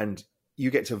 and you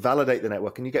get to validate the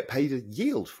network, and you get paid a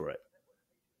yield for it.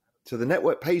 So the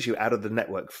network pays you out of the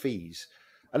network fees.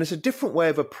 And it's a different way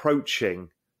of approaching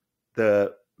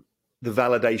the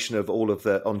validation of all of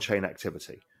the on-chain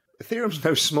activity. Ethereum's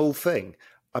no small thing.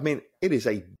 I mean, it is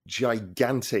a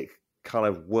gigantic kind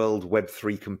of world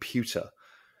Web3 computer.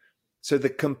 So the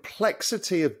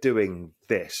complexity of doing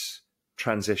this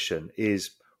transition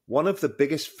is one of the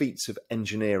biggest feats of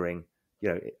engineering,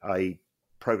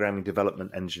 programming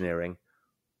development engineering,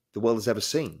 the world has ever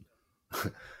seen.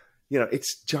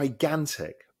 It's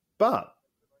gigantic. But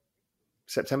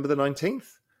September the 19th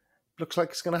looks like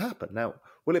it's going to happen. Now,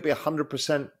 will it be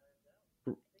 100%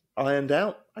 ironed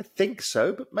out? I think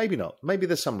so, but maybe not. Maybe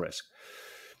there's some risk.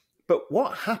 But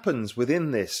what happens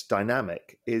within this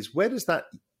dynamic is, where does that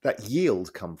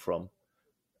yield come from?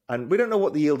 And we don't know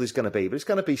what the yield is going to be, but it's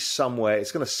going to be somewhere,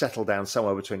 it's going to settle down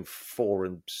somewhere between 4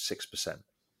 and 6%.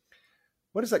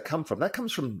 Where does that come from? That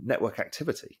comes from network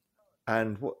activity.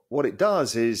 And what it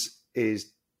does is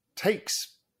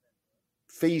takes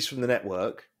fees from the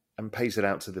network and pays it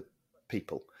out to the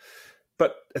people.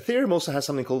 But Ethereum also has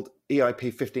something called EIP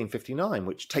 1559,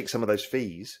 which takes some of those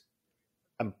fees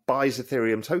and buys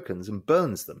Ethereum tokens and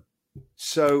burns them.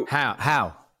 So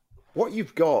how? What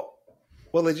you've got,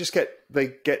 well, they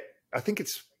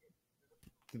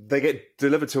get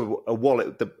delivered to a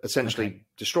wallet that essentially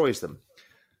destroys them.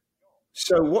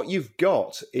 So what you've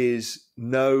got is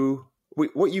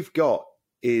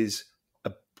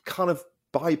a kind of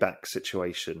buyback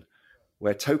situation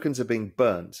where tokens are being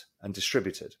burnt and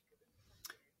distributed.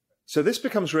 So this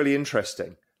becomes really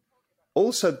interesting.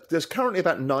 Also, there's currently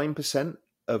about 9%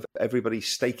 of everybody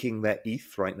staking their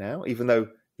ETH right now, even though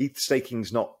ETH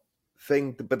staking's not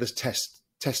thing, but there's test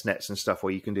nets and stuff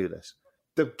where you can do this.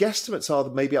 The guesstimates are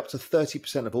that maybe up to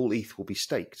 30% of all ETH will be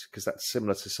staked, because that's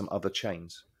similar to some other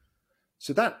chains.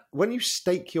 So that when you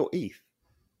stake your ETH,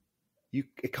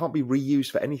 it can't be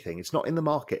reused for anything. It's not in the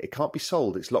market. It can't be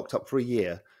sold. It's locked up for a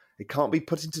year. It can't be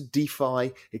put into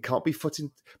DeFi. It can't be put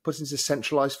into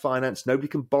centralized finance. Nobody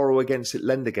can borrow against it,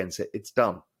 lend against it. It's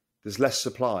done. There's less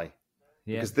supply.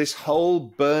 Yeah. Because this whole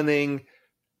burning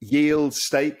yield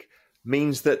stake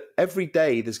means that every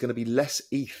day there's going to be less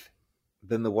ETH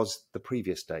than there was the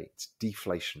previous day. It's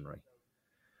deflationary.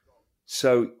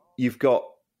 So you've got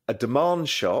a demand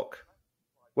shock.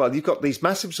 Well, you've got these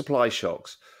massive supply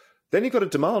shocks. Then you've got a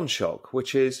demand shock,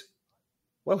 which is,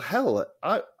 well, hell,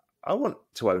 I want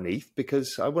to own ETH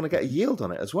because I want to get a yield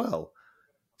on it as well.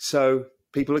 So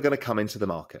people are going to come into the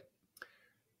market.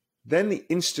 Then the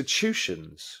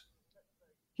institutions,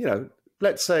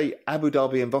 let's say Abu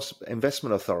Dhabi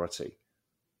Investment Authority,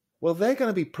 well, they're going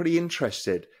to be pretty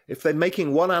interested if they're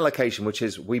making one allocation, which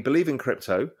is, we believe in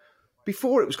crypto.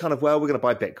 Before it was kind of, well, we're going to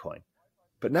buy Bitcoin.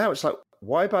 But now it's like,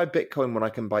 why buy Bitcoin when I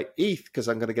can buy ETH because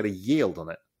I'm going to get a yield on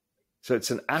it? So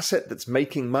it's an asset that's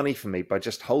making money for me by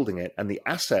just holding it, and the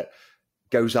asset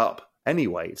goes up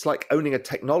anyway. It's like owning a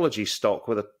technology stock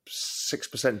with a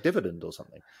 6% dividend or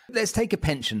something. Let's take a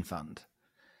pension fund.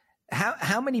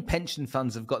 How many pension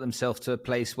funds have got themselves to a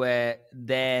place where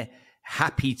they're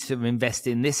happy to invest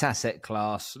in this asset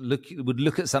class, would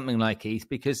look at something like ETH,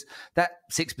 because that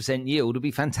 6% yield would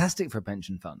be fantastic for a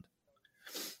pension fund?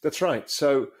 That's right.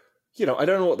 So, I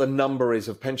don't know what the number is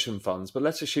of pension funds, but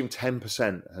let's assume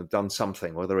 10% have done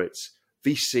something, whether it's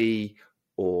VC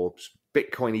or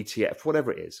Bitcoin ETF,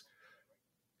 whatever it is.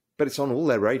 But it's on all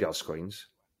their radar screens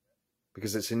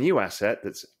because it's a new asset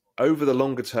that's over the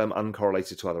longer term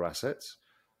uncorrelated to other assets,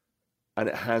 and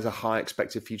it has a high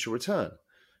expected future return.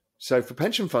 So for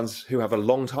pension funds who have a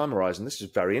long time horizon, this is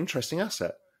a very interesting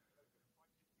asset.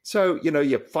 So,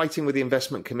 you're fighting with the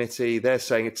investment committee. They're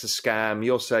saying it's a scam.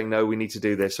 You're saying, no, we need to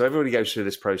do this. So everybody goes through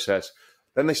this process.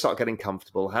 Then they start getting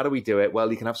comfortable. How do we do it?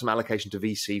 Well, you can have some allocation to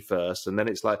VC first. And then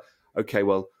it's like, okay,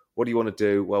 well, what do you want to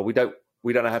do? Well, we don't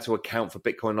know how to account for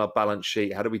Bitcoin on our balance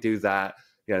sheet. How do we do that?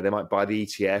 They might buy the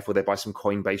ETF or they buy some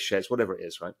Coinbase shares, whatever it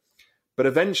is, right? But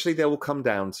eventually they will come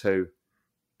down to,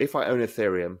 if I own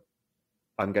Ethereum,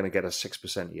 I'm going to get a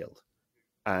 6% yield.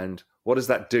 And what does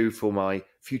that do for my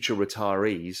future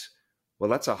retirees? Well,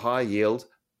 that's a higher yield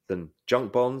than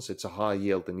junk bonds. It's a higher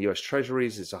yield than US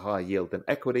treasuries. It's a higher yield than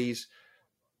equities.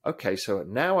 Okay, so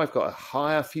now I've got a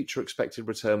higher future expected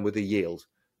return with a yield.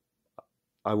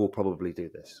 I will probably do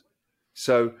this.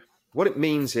 So what it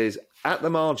means is, at the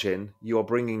margin, you are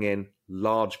bringing in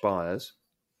large buyers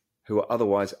who are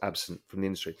otherwise absent from the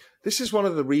industry. This is one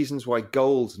of the reasons why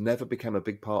gold never became a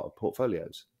big part of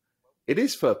portfolios. It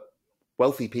is for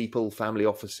wealthy people, family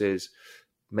offices,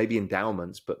 maybe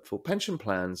endowments, but for pension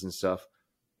plans and stuff,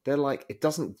 they're like, it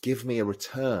doesn't give me a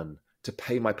return to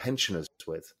pay my pensioners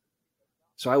with.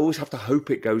 So I always have to hope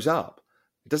it goes up.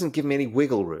 It doesn't give me any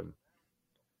wiggle room.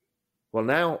 Well,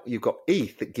 now you've got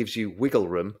ETH that gives you wiggle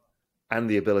room and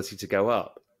the ability to go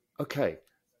up. Okay,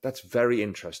 that's very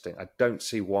interesting. I don't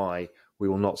see why we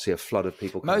will not see a flood of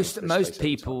people. Most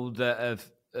people that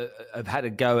have had a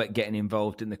go at getting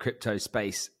involved in the crypto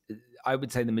space, I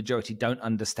would say the majority don't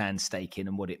understand staking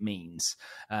and what it means.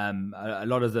 A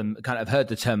lot of them kind of heard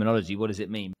the terminology. What does it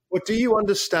mean? Well, do you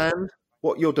understand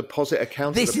what your deposit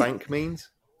account at the bank means?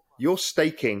 You're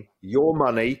staking your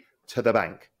money to the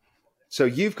bank. So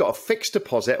you've got a fixed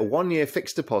deposit, a 1-year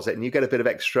fixed deposit, and you get a bit of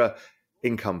extra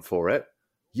income for it.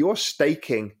 You're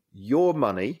staking your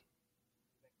money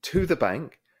to the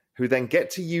bank, who then get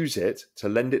to use it to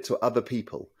lend it to other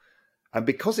people. And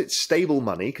because it's stable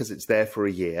money, because it's there for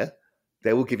a year,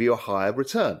 they will give you a higher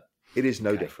return. It is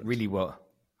no different. Really well.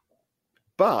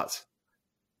 But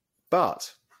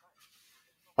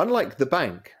unlike the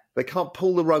bank, they can't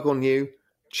pull the rug on you,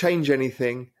 change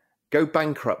anything, go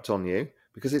bankrupt on you,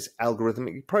 because it's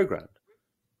algorithmically programmed.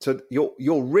 So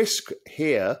your risk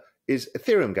here is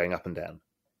Ethereum going up and down,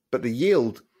 but the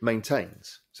yield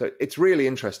maintains. So it's really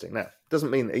interesting. Now, it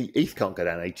doesn't mean ETH can't go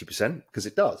down 80%, because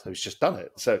it does. It's just done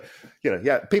it. So,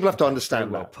 people have to understand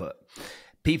Very well that. Put.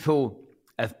 People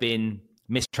have been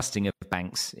mistrusting of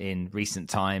banks in recent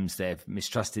times. They've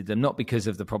mistrusted them, not because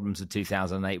of the problems of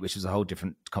 2008, which was a whole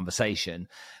different conversation,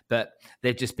 but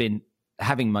they've just been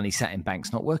having money sat in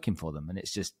banks not working for them. And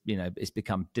it's just, it's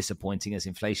become disappointing as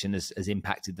inflation has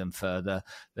impacted them further.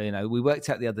 We worked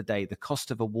out the other day, the cost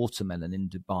of a watermelon in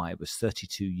Dubai was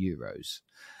 32 euros.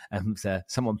 And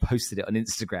someone posted it on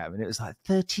Instagram and it was like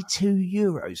 32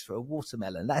 euros for a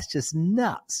watermelon. That's just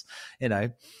nuts, And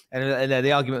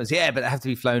the argument was, yeah, but they have to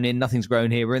be flown in. Nothing's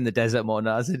grown here. We're in the desert and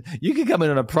whatnot. I said, you could come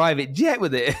in on a private jet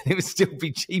with it. It would still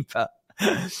be cheaper.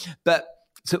 But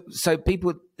so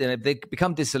people, they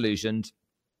become disillusioned.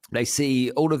 They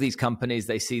see all of these companies.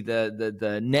 They see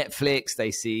the Netflix. They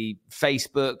see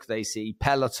Facebook. They see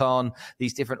Peloton.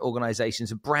 These different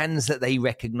organizations and brands that they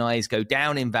recognize go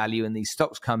down in value, and these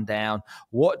stocks come down.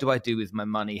 What do I do with my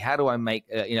money? How do I make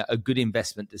a good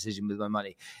investment decision with my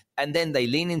money? And then they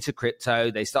lean into crypto.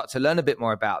 They start to learn a bit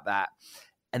more about that.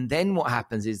 And then what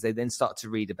happens is they then start to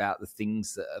read about the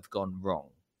things that have gone wrong.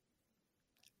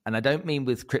 And I don't mean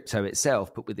with crypto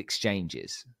itself, but with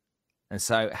exchanges. And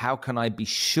so how can I be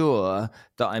sure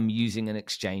that I'm using an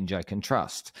exchange I can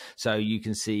trust? So you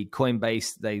can see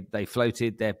Coinbase, they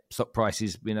floated, their stock price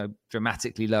is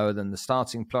dramatically lower than the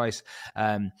starting price.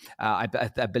 I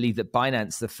believe that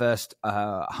Binance, the first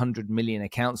 100 million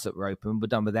accounts that were open, were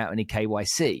done without any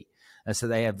KYC. And so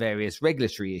they have various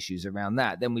regulatory issues around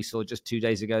that. Then we saw just 2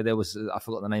 days ago, there was, I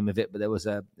forgot the name of it, but there was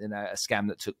a scam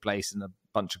that took place and a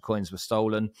bunch of coins were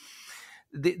stolen.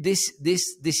 This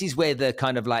is where the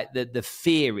kind of like the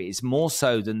fear is, more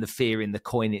so than the fear in the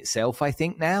coin itself. I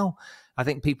think now,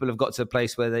 people have got to a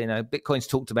place where Bitcoin's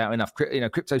talked about enough,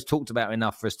 crypto's talked about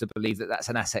enough for us to believe that that's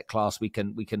an asset class we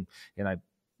can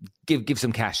give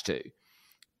some cash to.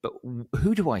 But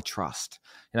who do I trust?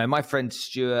 My friend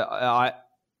Stuart,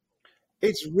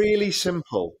 It's really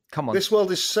simple. Come on. This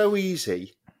world is so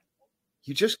easy.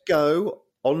 You just go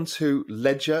onto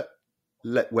Ledger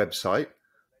website,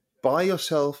 buy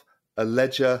yourself a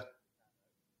Ledger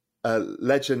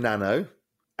Nano,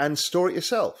 and store it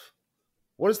yourself.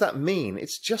 What does that mean?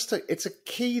 It's just it's a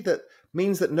key that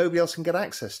means that nobody else can get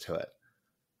access to it.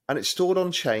 And it's stored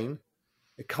on chain.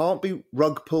 It can't be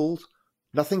rug pulled.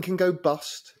 Nothing can go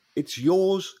bust. It's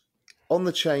yours on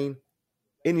the chain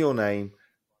in your name.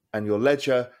 And your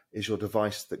ledger is your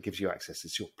device that gives you access.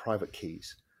 It's your private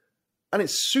keys. And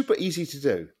it's super easy to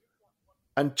do.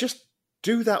 and just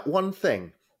do that one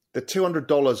thing, the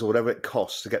 $200 or whatever it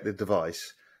costs to get the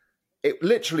device. It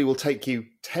literally will take you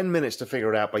 10 minutes to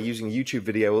figure it out by using a YouTube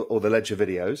video or the Ledger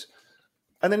videos,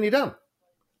 and then you're done.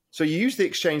 So you use the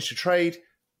exchange to trade.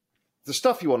 The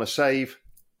stuff you want to save,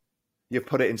 you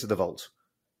put it into the vault.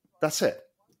 That's it.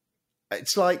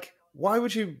 It's like, why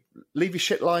would you leave your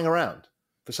shit lying around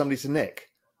for somebody to nick?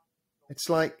 It's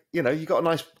like, you got a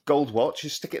nice gold watch, you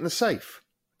stick it in the safe.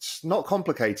 It's not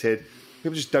complicated.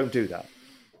 People just don't do that.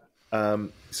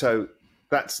 So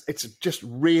it's just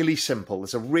really simple.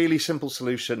 It's a really simple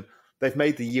solution. They've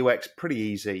made the UX pretty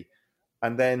easy,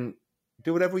 and then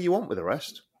do whatever you want with the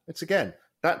rest. It's again,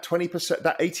 that 20%,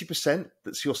 that 80%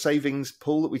 that's your savings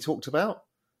pool that we talked about.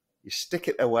 You stick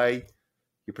it away,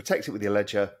 you protect it with your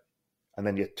ledger, and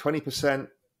then your 20%,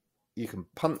 you can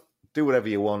punt, do whatever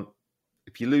you want.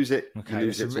 If you lose it, you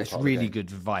lose it. It's really good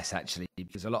advice, actually,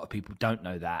 because a lot of people don't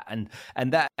know that. And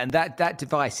that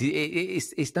device,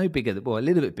 it's no bigger than, well, a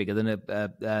little bit bigger than a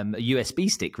USB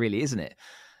stick, really, isn't it?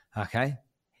 Okay,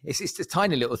 it's a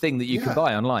tiny little thing that you can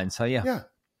buy online. So yeah.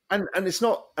 And it's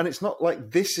not like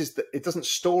it doesn't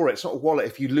store it. It's not a wallet.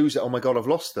 If you lose it, oh my God, I've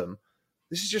lost them.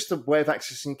 This is just a way of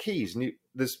accessing keys, and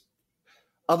there's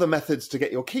other methods to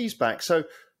get your keys back. So,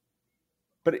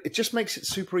 but it just makes it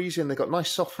super easy, and they've got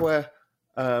nice software.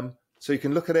 So you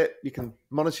can look at it, you can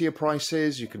monitor your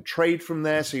prices, you can trade from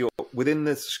there, so you're within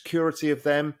the security of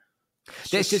them.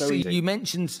 You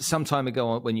mentioned some time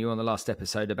ago when you were on the last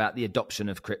episode about the adoption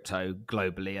of crypto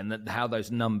globally, and how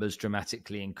those numbers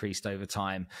dramatically increased over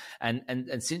time. And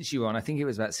since you were on, I think it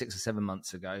was about 6 or 7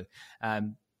 months ago,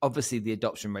 obviously the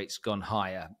adoption rate's gone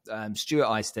higher. Stuart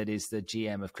Eisted is the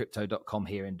GM of Crypto.com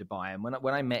here in Dubai. And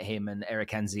when I met him and Eric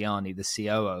Anziani, the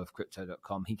COO of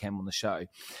Crypto.com, he came on the show.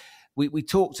 We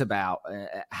talked about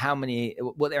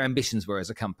what their ambitions were as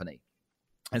a company.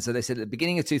 And so they said at the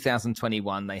beginning of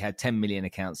 2021, they had 10 million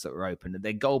accounts that were opened. And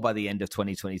their goal by the end of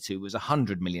 2022 was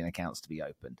 100 million accounts to be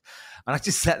opened. And I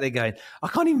just sat there going, I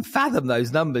can't even fathom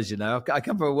those numbers, I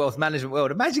come from a wealth management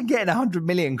world. Imagine getting 100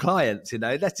 million clients,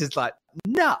 That's just like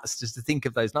nuts just to think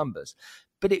of those numbers.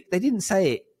 But they didn't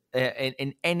say it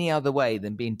in any other way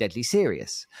than being deadly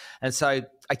serious. And so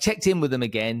I checked in with them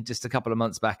again just a couple of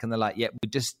months back, and they're like, we're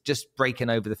just breaking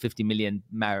over the 50 million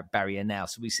barrier now.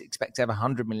 So we expect to have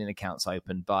 100 million accounts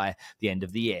open by the end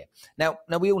of the year. Now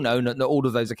we all know not all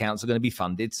of those accounts are going to be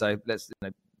funded. So let's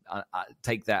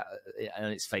take that on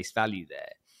its face value there.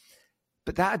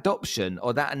 But that adoption,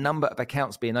 or that number of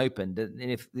accounts being opened, and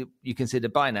if you consider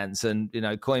Binance and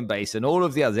Coinbase and all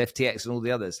of the others, FTX and all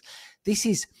the others,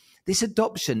 this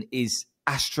adoption is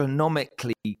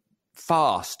astronomically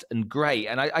fast and great.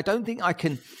 And I don't think I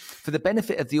can, for the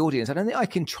benefit of the audience, I don't think I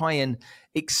can try and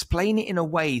explain it in a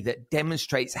way that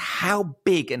demonstrates how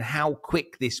big and how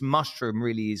quick this mushroom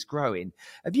really is growing.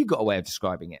 Have you got a way of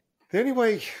describing it? The only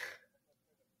way...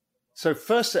 So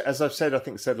first, as I've said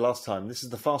last time, this is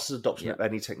the fastest adoption of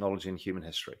any technology in human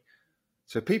history.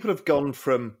 So people have gone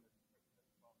from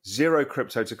zero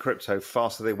crypto to crypto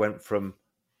faster than they went from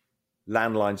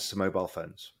landlines to mobile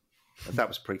phones. And that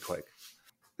was pretty quick.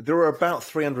 There are about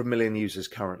 300 million users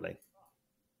currently.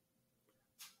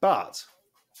 But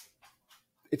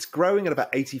it's growing at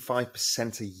about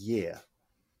 85% a year.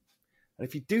 And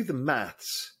if you do the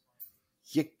maths,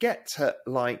 you get to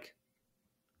like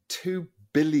 2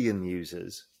 billion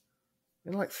users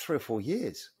in like 3 or 4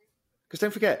 years. Because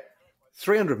don't forget,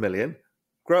 300 million,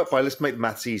 grow up by, let's make the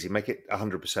maths easy, make it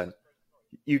 100%.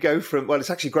 You go from, well, it's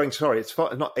actually growing, it's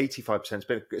not 85%,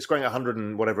 but it's growing 100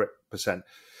 and whatever percent.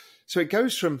 So it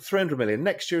goes from 300 million,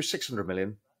 next year is 600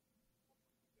 million.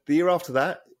 The year after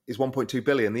that is 1.2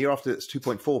 billion. The year after it's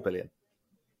 2.4 billion.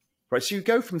 Right, so you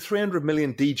go from 300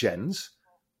 million degens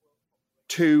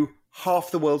to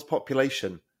half the world's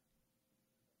population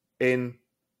in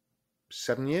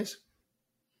 7 years.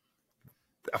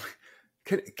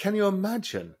 Can you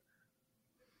imagine?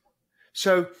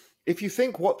 So if you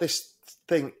think what this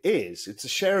thing is, it's a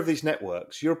share of these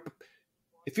networks.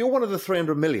 If you're one of the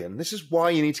 300 million, this is why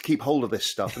you need to keep hold of this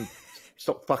stuff and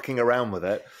stop fucking around with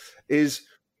it, is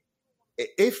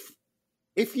if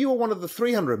you are one of the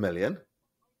 300 million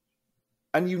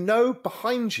and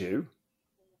behind you,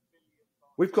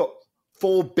 we've got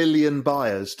 4 billion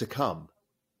buyers to come.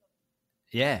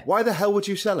 Yeah. Why the hell would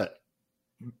you sell it?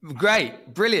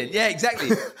 Great. Brilliant. Yeah, exactly.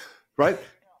 Right?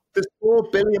 There's 4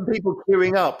 billion people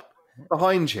queuing up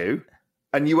behind you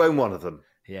and you own one of them.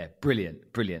 Yeah,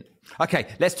 brilliant, brilliant. Okay,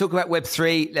 let's talk about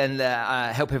Web3 and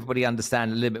help everybody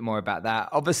understand a little bit more about that.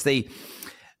 Obviously,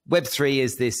 Web3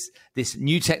 is this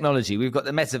new technology. We've got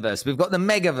the metaverse, we've got the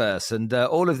megaverse, and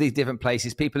all of these different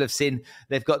places. People have seen,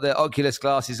 they've got the Oculus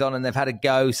glasses on and they've had a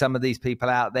go, some of these people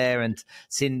out there, and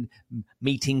seen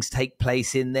meetings take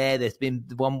place in there. There's been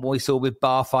one we saw with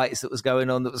bar fights that was going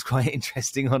on that was quite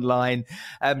interesting online.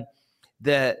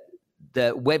 The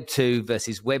Web 2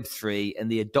 versus Web 3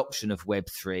 and the adoption of Web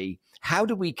 3, how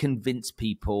do we convince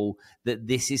people that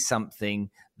this is something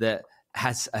that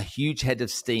has a huge head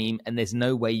of steam and there's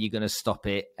no way you're going to stop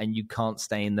it, and you can't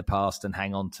stay in the past and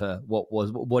hang on to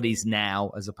what is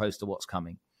now as opposed to what's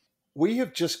coming? We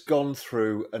have just gone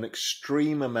through an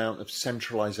extreme amount of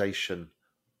centralization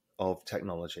of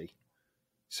technology.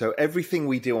 So everything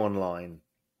we do online,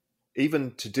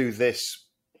 even to do this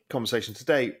conversation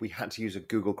today, we had to use a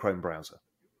Google Chrome browser.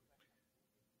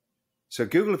 So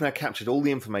Google have now captured all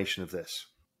the information of this.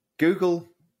 Google,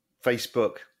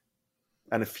 Facebook,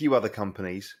 and a few other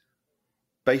companies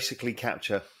basically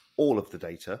capture all of the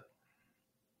data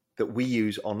that we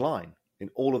use online in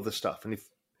all of the stuff. And if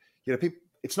people,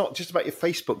 it's not just about your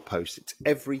Facebook post, it's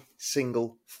every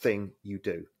single thing you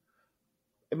do.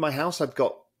 In my house, I've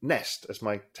got Nest as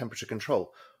my temperature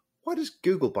control. Why does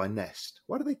Google buy Nest?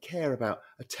 Why do they care about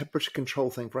a temperature control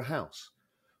thing for a house?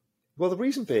 Well, the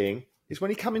reason being is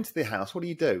when you come into the house, what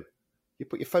do? You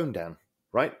put your phone down,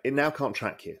 right? It now can't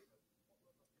track you.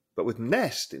 But with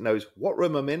Nest, it knows what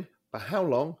room I'm in, for how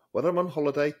long, whether I'm on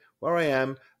holiday, where I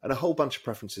am, and a whole bunch of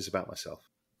preferences about myself.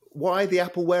 Why the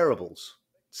Apple wearables?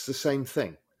 It's the same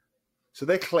thing. So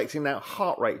they're collecting now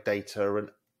heart rate data and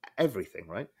everything,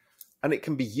 right? And it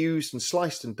can be used and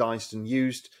sliced and diced and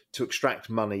used to extract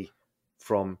money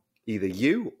from either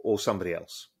you or somebody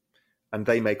else. And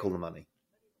they make all the money.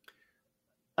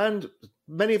 And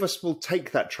many of us will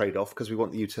take that trade-off because we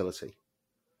want the utility.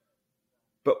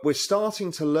 But we're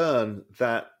starting to learn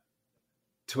that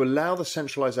to allow the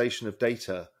centralization of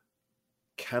data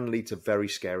can lead to very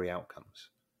scary outcomes.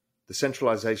 The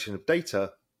centralization of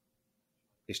data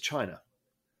is China.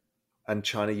 And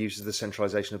China uses the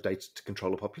centralization of data to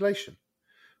control a population.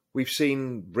 We've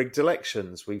seen rigged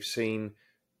elections. We've seen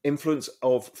influence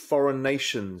of foreign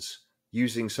nations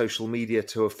using social media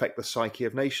to affect the psyche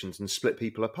of nations and split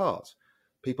people apart.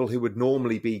 People who would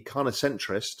normally be kind of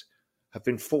centrist have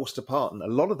been forced apart. And a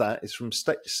lot of that is from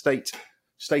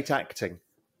state acting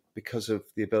because of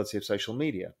the ability of social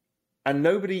media. And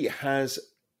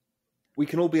we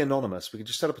can all be anonymous. We can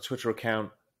just set up a Twitter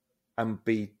account and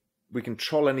we can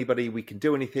troll anybody, we can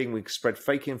do anything, we can spread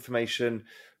fake information,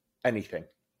 anything.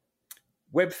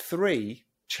 Web3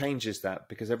 changes that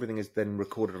because everything is then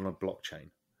recorded on a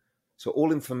blockchain. So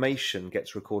all information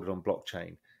gets recorded on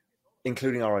blockchain,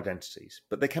 including our identities.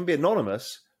 But they can be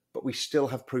anonymous, but we still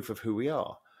have proof of who we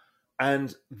are.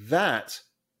 And that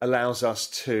allows us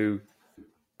to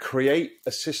create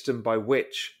a system by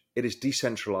which it is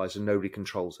decentralized and nobody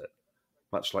controls it,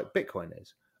 much like Bitcoin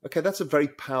is. Okay, that's a very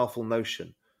powerful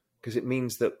notion because it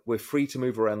means that we're free to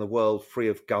move around the world, free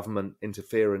of government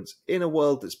interference in a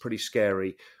world that's pretty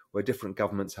scary, where different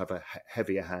governments have a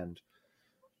heavier hand.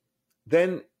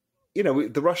 Then,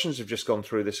 the Russians have just gone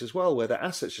through this as well, where their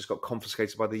assets just got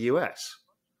confiscated by the US.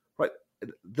 Right?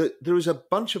 There is a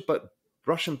bunch of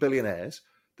Russian billionaires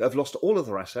that have lost all of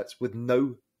their assets with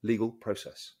no legal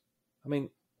process. I mean,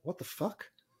 what the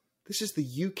fuck? This is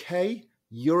the UK,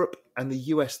 Europe, and the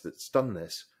US that's done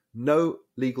this. No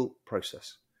legal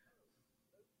process.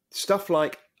 Stuff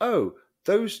like,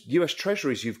 those US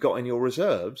treasuries you've got in your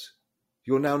reserves,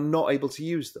 you're now not able to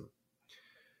use them.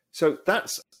 So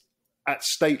that's at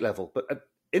state level, but at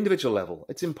individual level,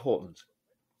 it's important.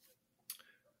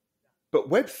 But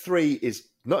Web3 is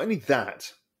not only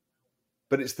that,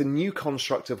 but it's the new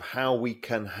construct of how we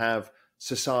can have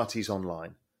societies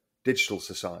online, digital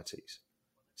societies.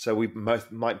 So we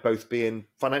might both be in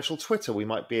financial Twitter, we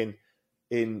might be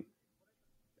in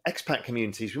expat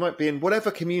communities, we might be in whatever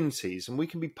communities, and we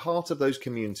can be part of those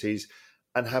communities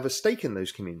and have a stake in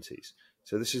those communities.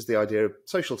 So this is the idea of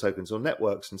social tokens or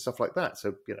networks and stuff like that.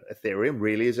 So Ethereum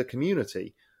really is a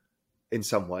community in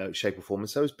some way, shape or form, and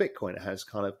so is Bitcoin. It has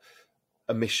kind of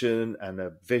a mission and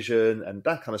a vision and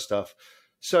that kind of stuff.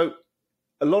 So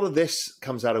a lot of this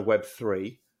comes out of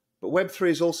Web3, but Web3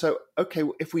 is also, okay,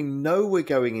 if we know we're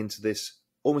going into this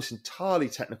almost entirely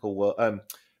technical world,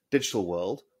 digital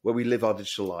world where we live our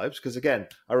digital lives, because again,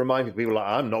 I remind people like,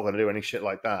 I'm not going to do any shit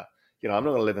like that. I'm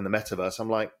not going to live in the metaverse. I'm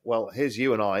like, well, here's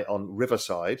you and I on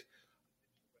Riverside.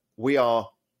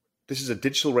 This is a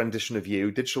digital rendition of you,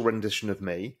 digital rendition of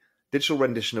me, digital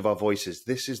rendition of our voices.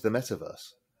 This is the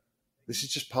metaverse. This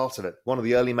is just part of it. One of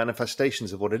the early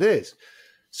manifestations of what it is.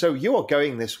 So you are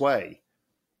going this way.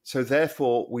 So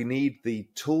therefore we need the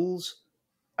tools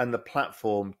and the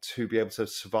platform to be able to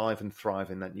survive and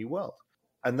thrive in that new world.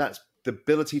 And that's the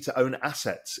ability to own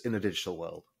assets in a digital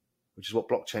world, which is what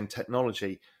blockchain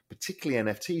technology, particularly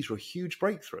NFTs, were a huge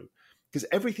breakthrough, because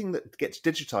everything that gets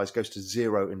digitized goes to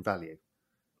zero in value.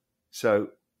 So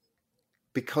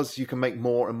because you can make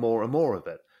more and more and more of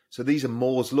it. So these are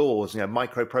Moore's laws,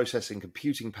 microprocessing,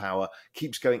 computing power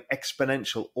keeps going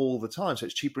exponential all the time. So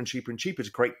it's cheaper and cheaper and cheaper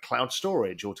to create cloud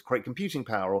storage or to create computing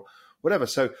power or whatever.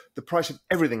 So the price of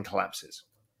everything collapses.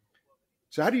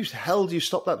 So how do you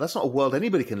stop that? That's not a world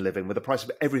anybody can live in where the price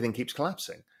of everything keeps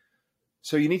collapsing.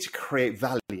 So you need to create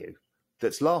value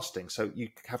that's lasting. So you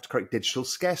have to create digital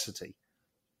scarcity.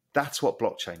 That's what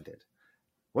blockchain did.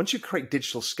 Once you create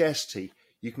digital scarcity,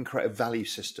 you can create a value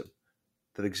system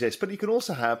that exists. But you can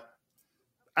also have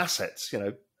assets,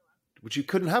 which you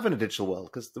couldn't have in a digital world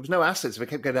because there was no assets. If it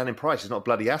kept going down in price, it's not a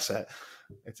bloody asset.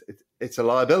 It's a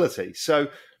liability. So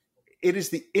it is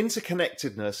the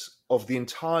interconnectedness of the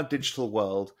entire digital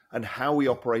world and how we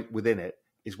operate within it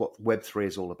is what Web3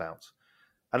 is all about.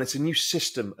 And it's a new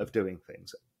system of doing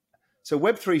things. So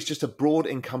Web3 is just a broad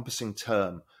encompassing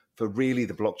term for really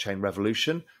the blockchain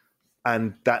revolution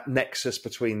and that nexus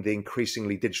between the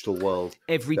increasingly digital world.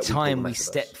 Every time we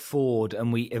step forward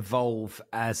and we evolve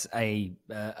as a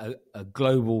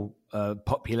global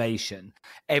population,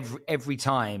 every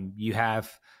time you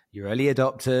have your early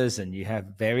adopters and you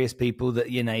have various people that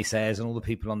your naysayers and all the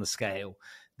people on the scale.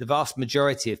 The vast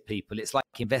majority of people, it's like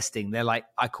investing. They're like,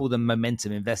 I call them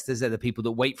momentum investors. They're the people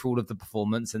that wait for all of the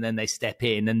performance and then they step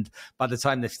in. And by the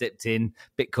time they've stepped in,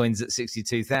 Bitcoin's at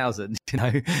 62,000,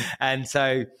 and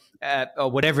so,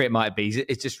 or whatever it might be,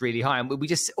 it's just really high. And we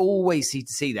just always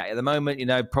see that at the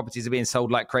moment, properties are being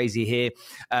sold like crazy here.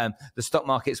 The stock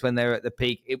markets, when they're at the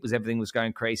peak, everything was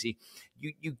going crazy.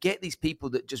 You get these people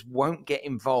that just won't get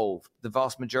involved, the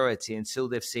vast majority, until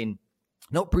they've seen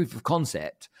not proof of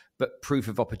concept, but proof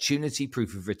of opportunity,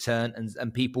 proof of return,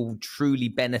 and people truly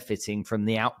benefiting from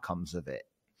the outcomes of it.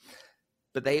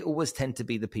 But they always tend to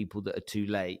be the people that are too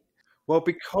late. Well,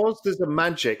 because there's a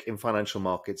magic in financial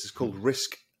markets, it's called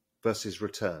risk versus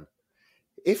return.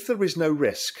 If there is no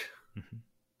risk,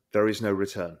 there is no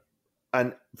return.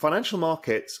 And financial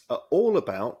markets are all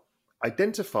about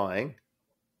identifying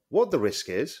what the risk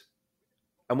is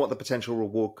and what the potential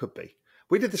reward could be.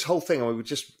 We did this whole thing, and we would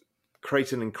just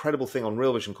create an incredible thing on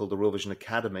Real Vision called the Real Vision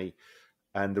Academy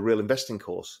and the Real Investing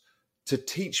course to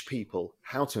teach people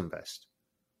how to invest.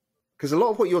 Because a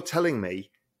lot of what you're telling me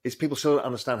is people still don't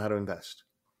understand how to invest.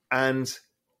 And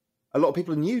a lot of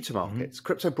people are new to markets.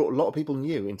 Crypto brought a lot of people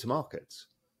new into markets,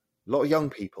 a lot of young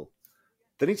people.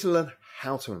 They need to learn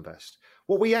how to invest.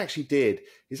 What we actually did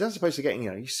is, as opposed to getting,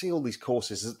 you see all these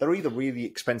courses, they're either really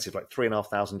expensive, like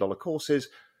 $3,500 courses,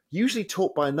 usually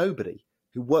taught by a nobody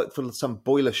who worked for some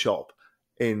boiler shop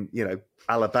in,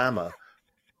 Alabama,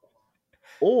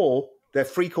 or they're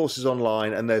free courses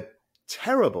online and they're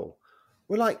terrible.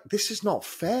 We're like, this is not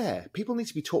fair. People need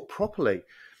to be taught properly.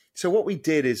 So what we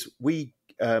did is we,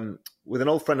 with an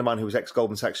old friend of mine who was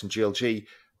ex-Goldman Sachs and GLG,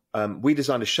 we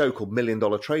designed a show called $1 Million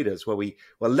Traders, where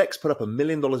Lex put up $1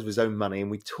 million of his own money,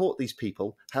 and we taught these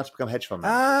people how to become hedge fund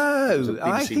managers. Oh,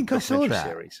 I think I saw that.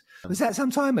 Series. Was that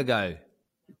some time ago?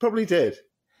 Probably did.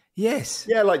 Yes.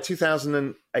 Yeah, like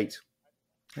 2008.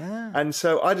 Ah. And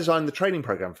so I designed the training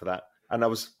program for that. And I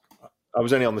was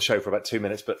only on the show for about 2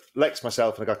 minutes, but Lex,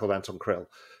 myself, and a guy called Anton Krill.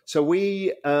 So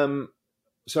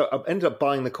so I ended up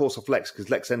buying the course off Lex because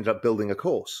Lex ended up building a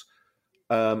course.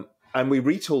 And we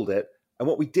retooled it. And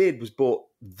what we did was bought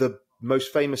the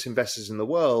most famous investors in the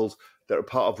world that are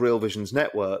part of Real Vision's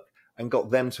network and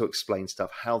got them to explain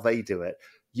stuff, how they do it,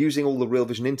 using all the Real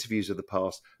Vision interviews of the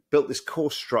past, built this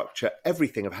course structure,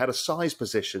 everything of how to size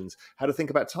positions, how to think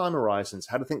about time horizons,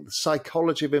 how to think the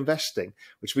psychology of investing,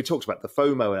 which we talked about, the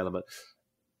FOMO element,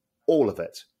 all of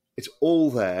it. It's all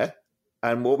there.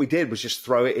 And what we did was just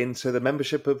throw it into the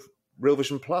membership of Real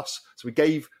Vision Plus. So we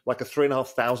gave like a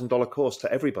 $3,500 course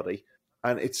to everybody.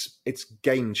 And it's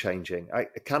game changing. I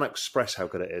can't express how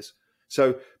good it is.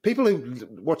 So people who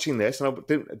watching this, and I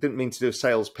didn't mean to do a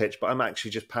sales pitch, but I'm actually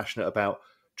just passionate about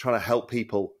trying to help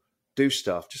people do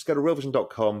stuff. Just go to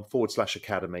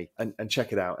realvision.com/academy and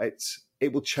check it out.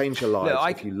 It will change your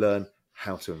life if you learn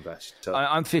how to invest. So,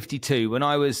 I'm 52. When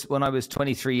I was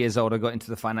 23 years old, I got into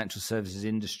the financial services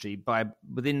industry.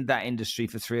 Within that industry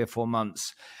for 3 or 4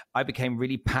 months, I became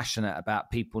really passionate about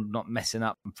people not messing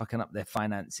up and fucking up their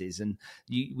finances. And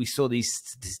we saw these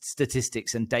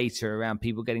statistics and data around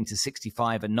people getting to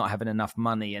 65 and not having enough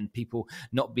money, and people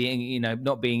not being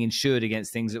insured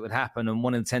against things that would happen, and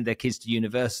wanting to send their kids to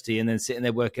university and then sitting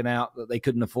there working out that they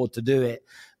couldn't afford to do it.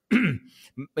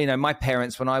 My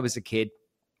parents, when I was a kid,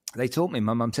 they taught me.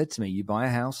 My mum said to me, "You buy a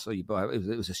house, or you buy."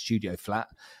 It was a studio flat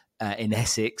in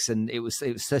Essex, and it was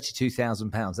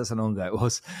 £32,000. That's how long ago it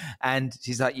was. And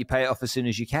she's like, "You pay it off as soon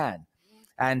as you can."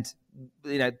 And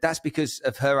that's because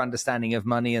of her understanding of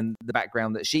money and the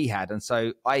background that she had. And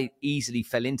so I easily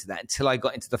fell into that until I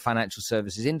got into the financial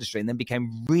services industry, and then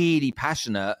became really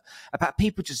passionate about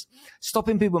people just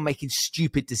stopping people making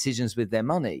stupid decisions with their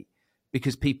money,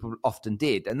 because people often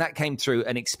did. And that came through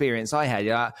an experience I had.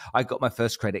 I got my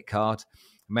first credit card,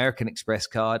 American Express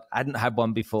card. I hadn't had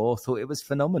one before. Thought it was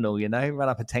phenomenal, ran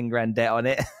up a 10 grand debt on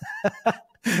it.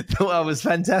 Thought I was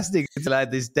fantastic until I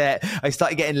had this debt. I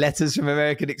started getting letters from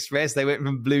American Express. They went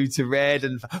from blue to red,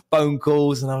 and phone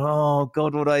calls. And I'm, oh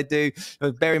God, what do I do? I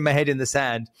was burying my head in the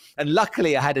sand. And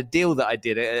luckily I had a deal that I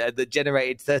did that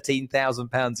generated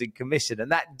 £13,000 in commission.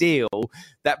 And that deal,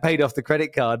 that paid off the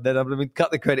credit card. Then I'm going to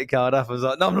cut the credit card off. I was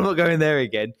like, no, I'm not going there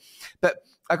again. But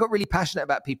I got really passionate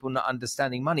about people not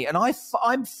understanding money. And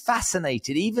I'm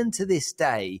fascinated, even to this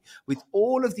day, with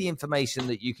all of the information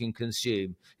that you can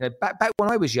consume. Back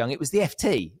when I was young, it was the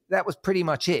FT. That was pretty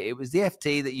much it. It was the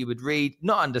FT that you would read,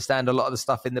 not understand a lot of the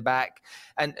stuff in the back,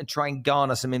 and try and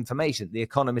garner some information. The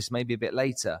Economist maybe a bit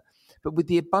later. But with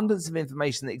the abundance of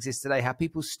information that exists today, how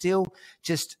people still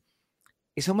just...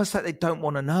 It's almost like they don't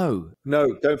want to know.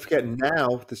 No, don't forget,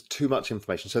 now there's too much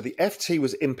information. So the FT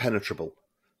was impenetrable.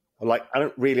 Like, I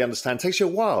don't really understand. It takes you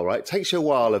a while, right? It takes you a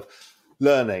while of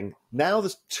learning. Now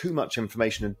there's too much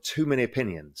information and too many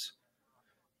opinions.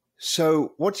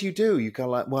 So what do? You go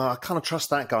like, well, I can't trust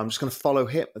that guy. I'm just going to follow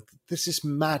him. This is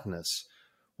madness.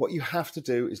 What you have to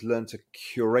do is learn to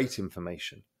curate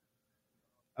information.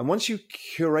 And once you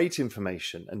curate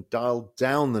information and dial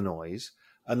down the noise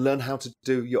and learn how to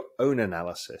do your own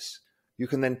analysis, you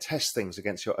can then test things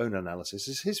against your own analysis.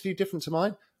 Is his view different to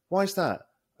mine? Why is that?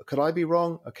 Could I be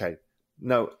wrong? Okay.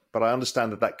 No, but I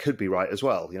understand that could be right as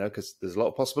well, because there's a lot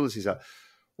of possibilities there.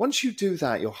 Once you do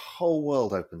that, your whole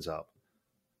world opens up.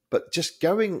 But just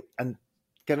going and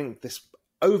getting this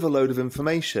overload of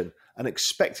information and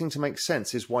expecting to make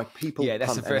sense is why people punt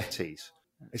NFTs.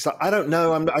 It's like, I don't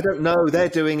know. I don't know. They're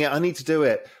doing it. I need to do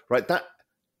it. Right.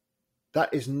 That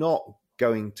is not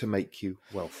going to make you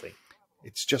wealthy.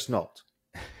 It's just not.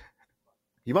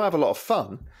 You might have a lot of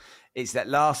fun. It's that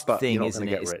last thing, isn't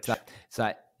it? It's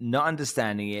like not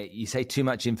understanding it. You say too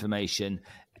much information.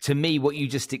 To me, what you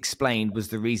just explained was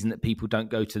the reason that people don't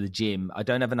go to the gym. I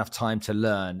don't have enough time to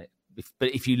learn.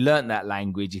 But if you learn that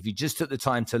language, if you just took the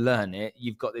time to learn it,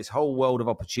 you've got this whole world of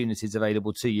opportunities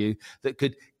available to you that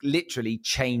could literally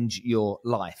change your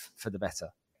life for the better.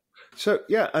 So,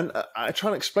 yeah, and I try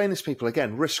and explain this to people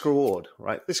again, risk reward,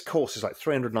 right? This course is like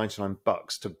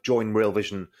 $399 to join Real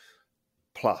Vision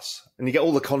Plus, and you get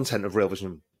all the content of Real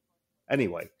Vision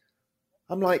anyway.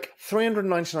 I'm like,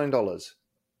 $399.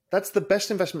 That's the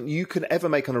best investment you can ever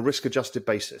make on a risk-adjusted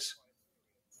basis.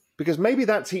 Because maybe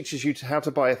that teaches you how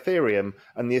to buy Ethereum,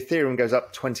 and the Ethereum goes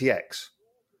up 20x.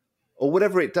 Or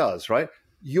whatever it does, right?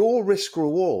 Your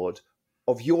risk-reward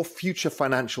of your future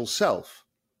financial self.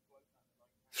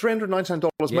 $399,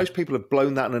 yeah. Most people have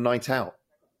blown that in a night out.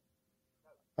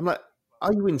 I'm like,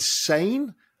 are you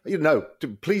insane?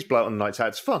 Please blow it on nights out.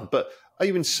 It's fun. But are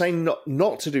you insane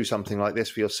not to do something like this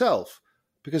for yourself?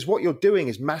 Because what you're doing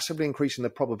is massively increasing the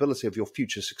probability of your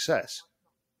future success.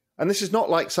 And this is not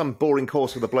like some boring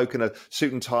course with a bloke in a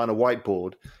suit and tie and a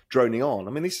whiteboard droning on.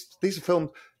 I mean, these are filmed.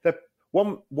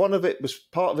 Part of it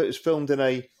was filmed in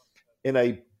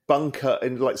a bunker,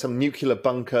 in like some nuclear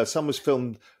bunker. Some was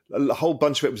filmed. A whole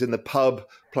bunch of it was in the pub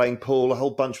playing pool. A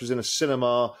whole bunch was in a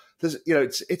cinema.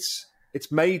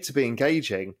 It's made to be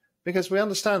engaging because we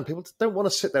understand people don't want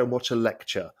to sit there and watch a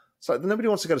lecture. It's like nobody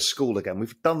wants to go to school again.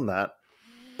 We've done that.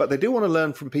 But they do want to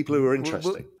learn from people who are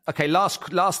interesting. Okay, last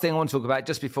thing I want to talk about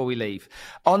just before we leave.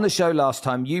 On the show last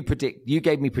time, you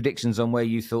gave me predictions on where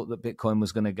you thought that Bitcoin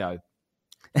was going to go.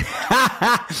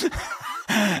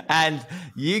 And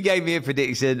you gave me a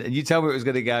prediction and you told me it was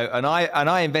going to go. And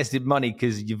I invested money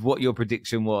because of what your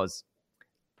prediction was.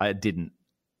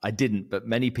 I didn't, but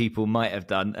many people might have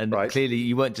done. And Clearly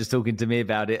you weren't just talking to me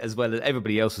about it, as well as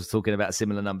everybody else was talking about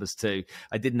similar numbers too.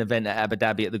 I did an event at Abu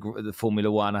Dhabi at the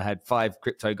Formula One. I had 5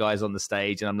 crypto guys on the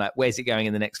stage and I'm like, where's it going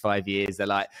in the next 5 years? They're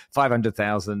like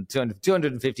 500,000,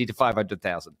 250 to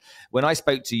 500,000. When I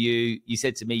spoke to you, you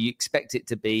said to me, you expect it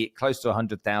to be close to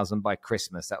 100,000 by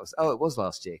Christmas. It was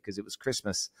last year because it was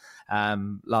Christmas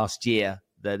last year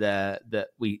that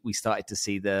we started to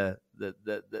see the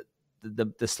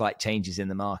slight changes in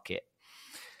the market.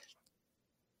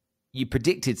 You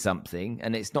predicted something,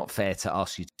 and it's not fair to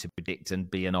ask you to predict and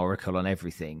be an oracle on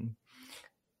everything.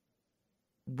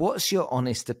 What's your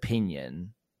honest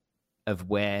opinion of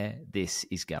where this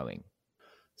is going?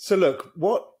 So look,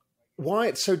 why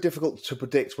it's so difficult to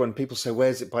predict when people say,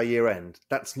 where's it by year end?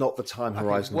 That's not the time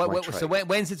horizon of my trade. So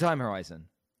when's the time horizon?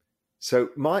 So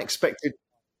my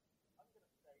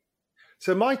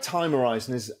time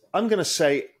horizon is, I'm going to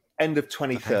say end of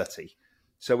 2030. Okay.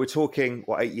 So we're talking,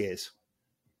 8 years?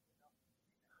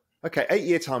 Okay,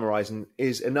 8-year time horizon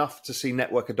is enough to see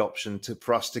network adoption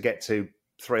for us to get to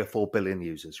 3 or 4 billion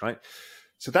users, right?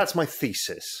 So that's my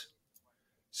thesis.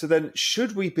 So then,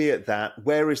 should we be at that?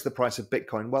 Where is the price of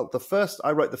Bitcoin? Well,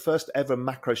 I wrote the first ever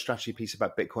macro strategy piece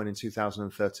about Bitcoin in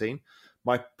 2013.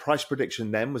 My price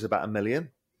prediction then was about $1 million.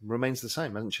 Remains the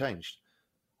same, hasn't changed.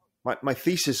 My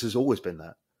thesis has always been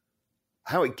that.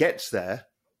 How it gets there,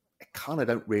 I kind of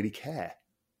don't really care.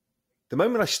 The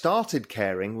moment I started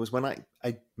caring was when I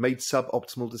made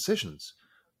suboptimal decisions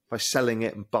by selling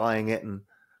it and buying it. And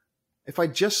if I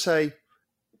just say,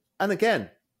 and again,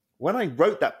 when I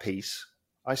wrote that piece,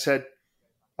 I said,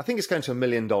 I think it's going to $1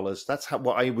 million. That's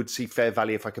what I would see fair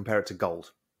value if I compare it to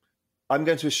gold. I'm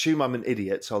going to assume I'm an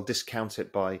idiot, so I'll discount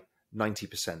it by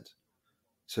 90%.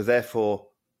 So therefore,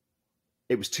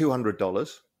 it was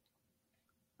 $200.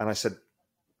 And I said,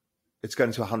 it's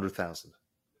going to 100,000.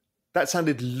 That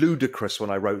sounded ludicrous when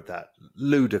I wrote that.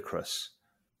 Ludicrous.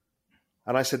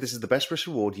 And I said, this is the best risk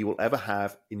reward you will ever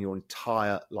have in your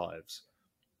entire lives.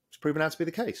 It's proven out to be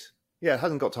the case. Yeah, it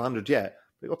hasn't got to 100 yet,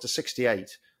 but it got to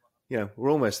 68. We're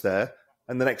almost there.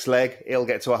 And the next leg, it'll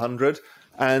get to 100.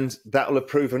 And that will have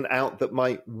proven out that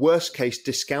my worst case,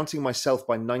 discounting myself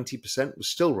by 90%, was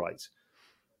still right.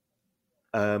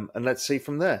 And let's see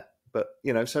from there. But,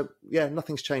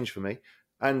 nothing's changed for me.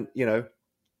 And, and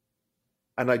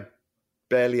I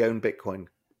barely own Bitcoin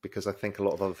because I think a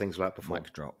lot of other things will outperform.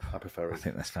 Mic drop. I prefer it. I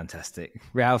think that's fantastic.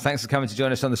 Raoul, thanks for coming to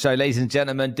join us on the show. Ladies and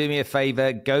gentlemen, do me a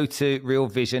favor, go to Real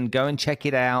Vision, go and check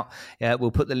it out.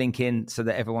 We'll put the link in so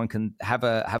that everyone can have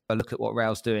a look at what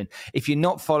Raoul's doing. If you're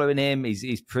not following him,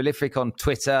 he's prolific on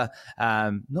Twitter,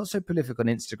 not so prolific on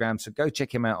Instagram, so go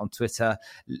check him out on Twitter.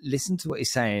 Listen to what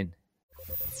he's saying.